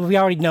 and we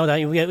already know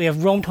that we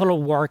have Rome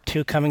Total War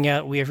 2 coming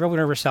out. We have Robo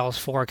Universalis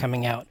 4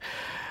 coming out.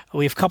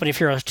 We have Company of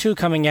Heroes 2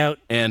 coming out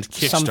and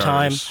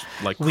sometime.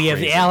 Like we have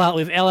crazy.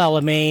 we have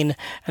LL Main,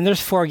 and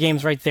there's 4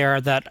 games right there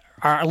that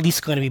are at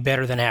least going to be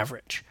better than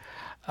average.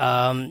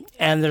 And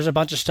there's a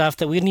bunch of stuff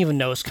that we didn't even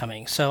know is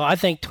coming. So I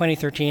think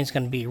 2013 is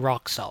going to be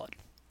rock solid.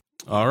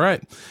 All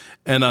right.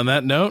 And on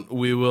that note,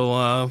 we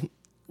will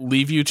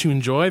leave you to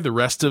enjoy the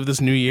rest of this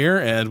new year,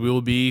 and we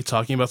will be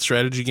talking about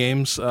strategy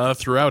games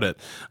throughout it.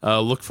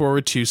 Look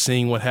forward to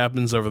seeing what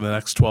happens over the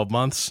next 12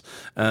 months,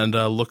 and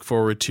look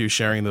forward to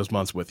sharing those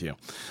months with you.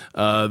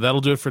 That'll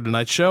do it for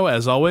tonight's show.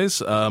 As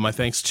always, my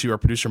thanks to our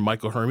producer,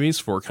 Michael Hermes,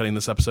 for cutting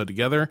this episode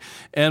together,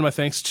 and my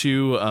thanks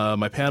to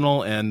my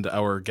panel and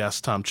our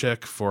guest, Tom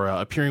Chick, for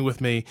appearing with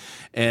me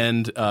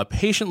and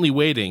patiently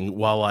waiting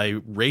while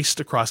I raced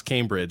across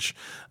Cambridge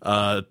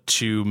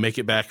to make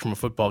it back from a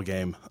football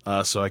game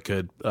so I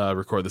could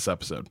record this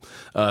episode.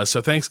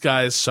 So thanks,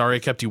 guys. Sorry I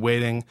kept you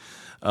waiting.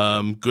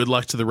 Good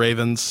luck to the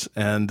Ravens,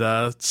 and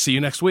see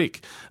you next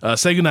week.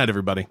 Say goodnight,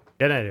 everybody.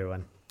 Good night,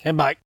 everyone. Hey,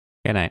 bye.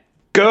 Good night.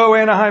 Go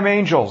Anaheim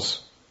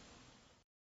Angels!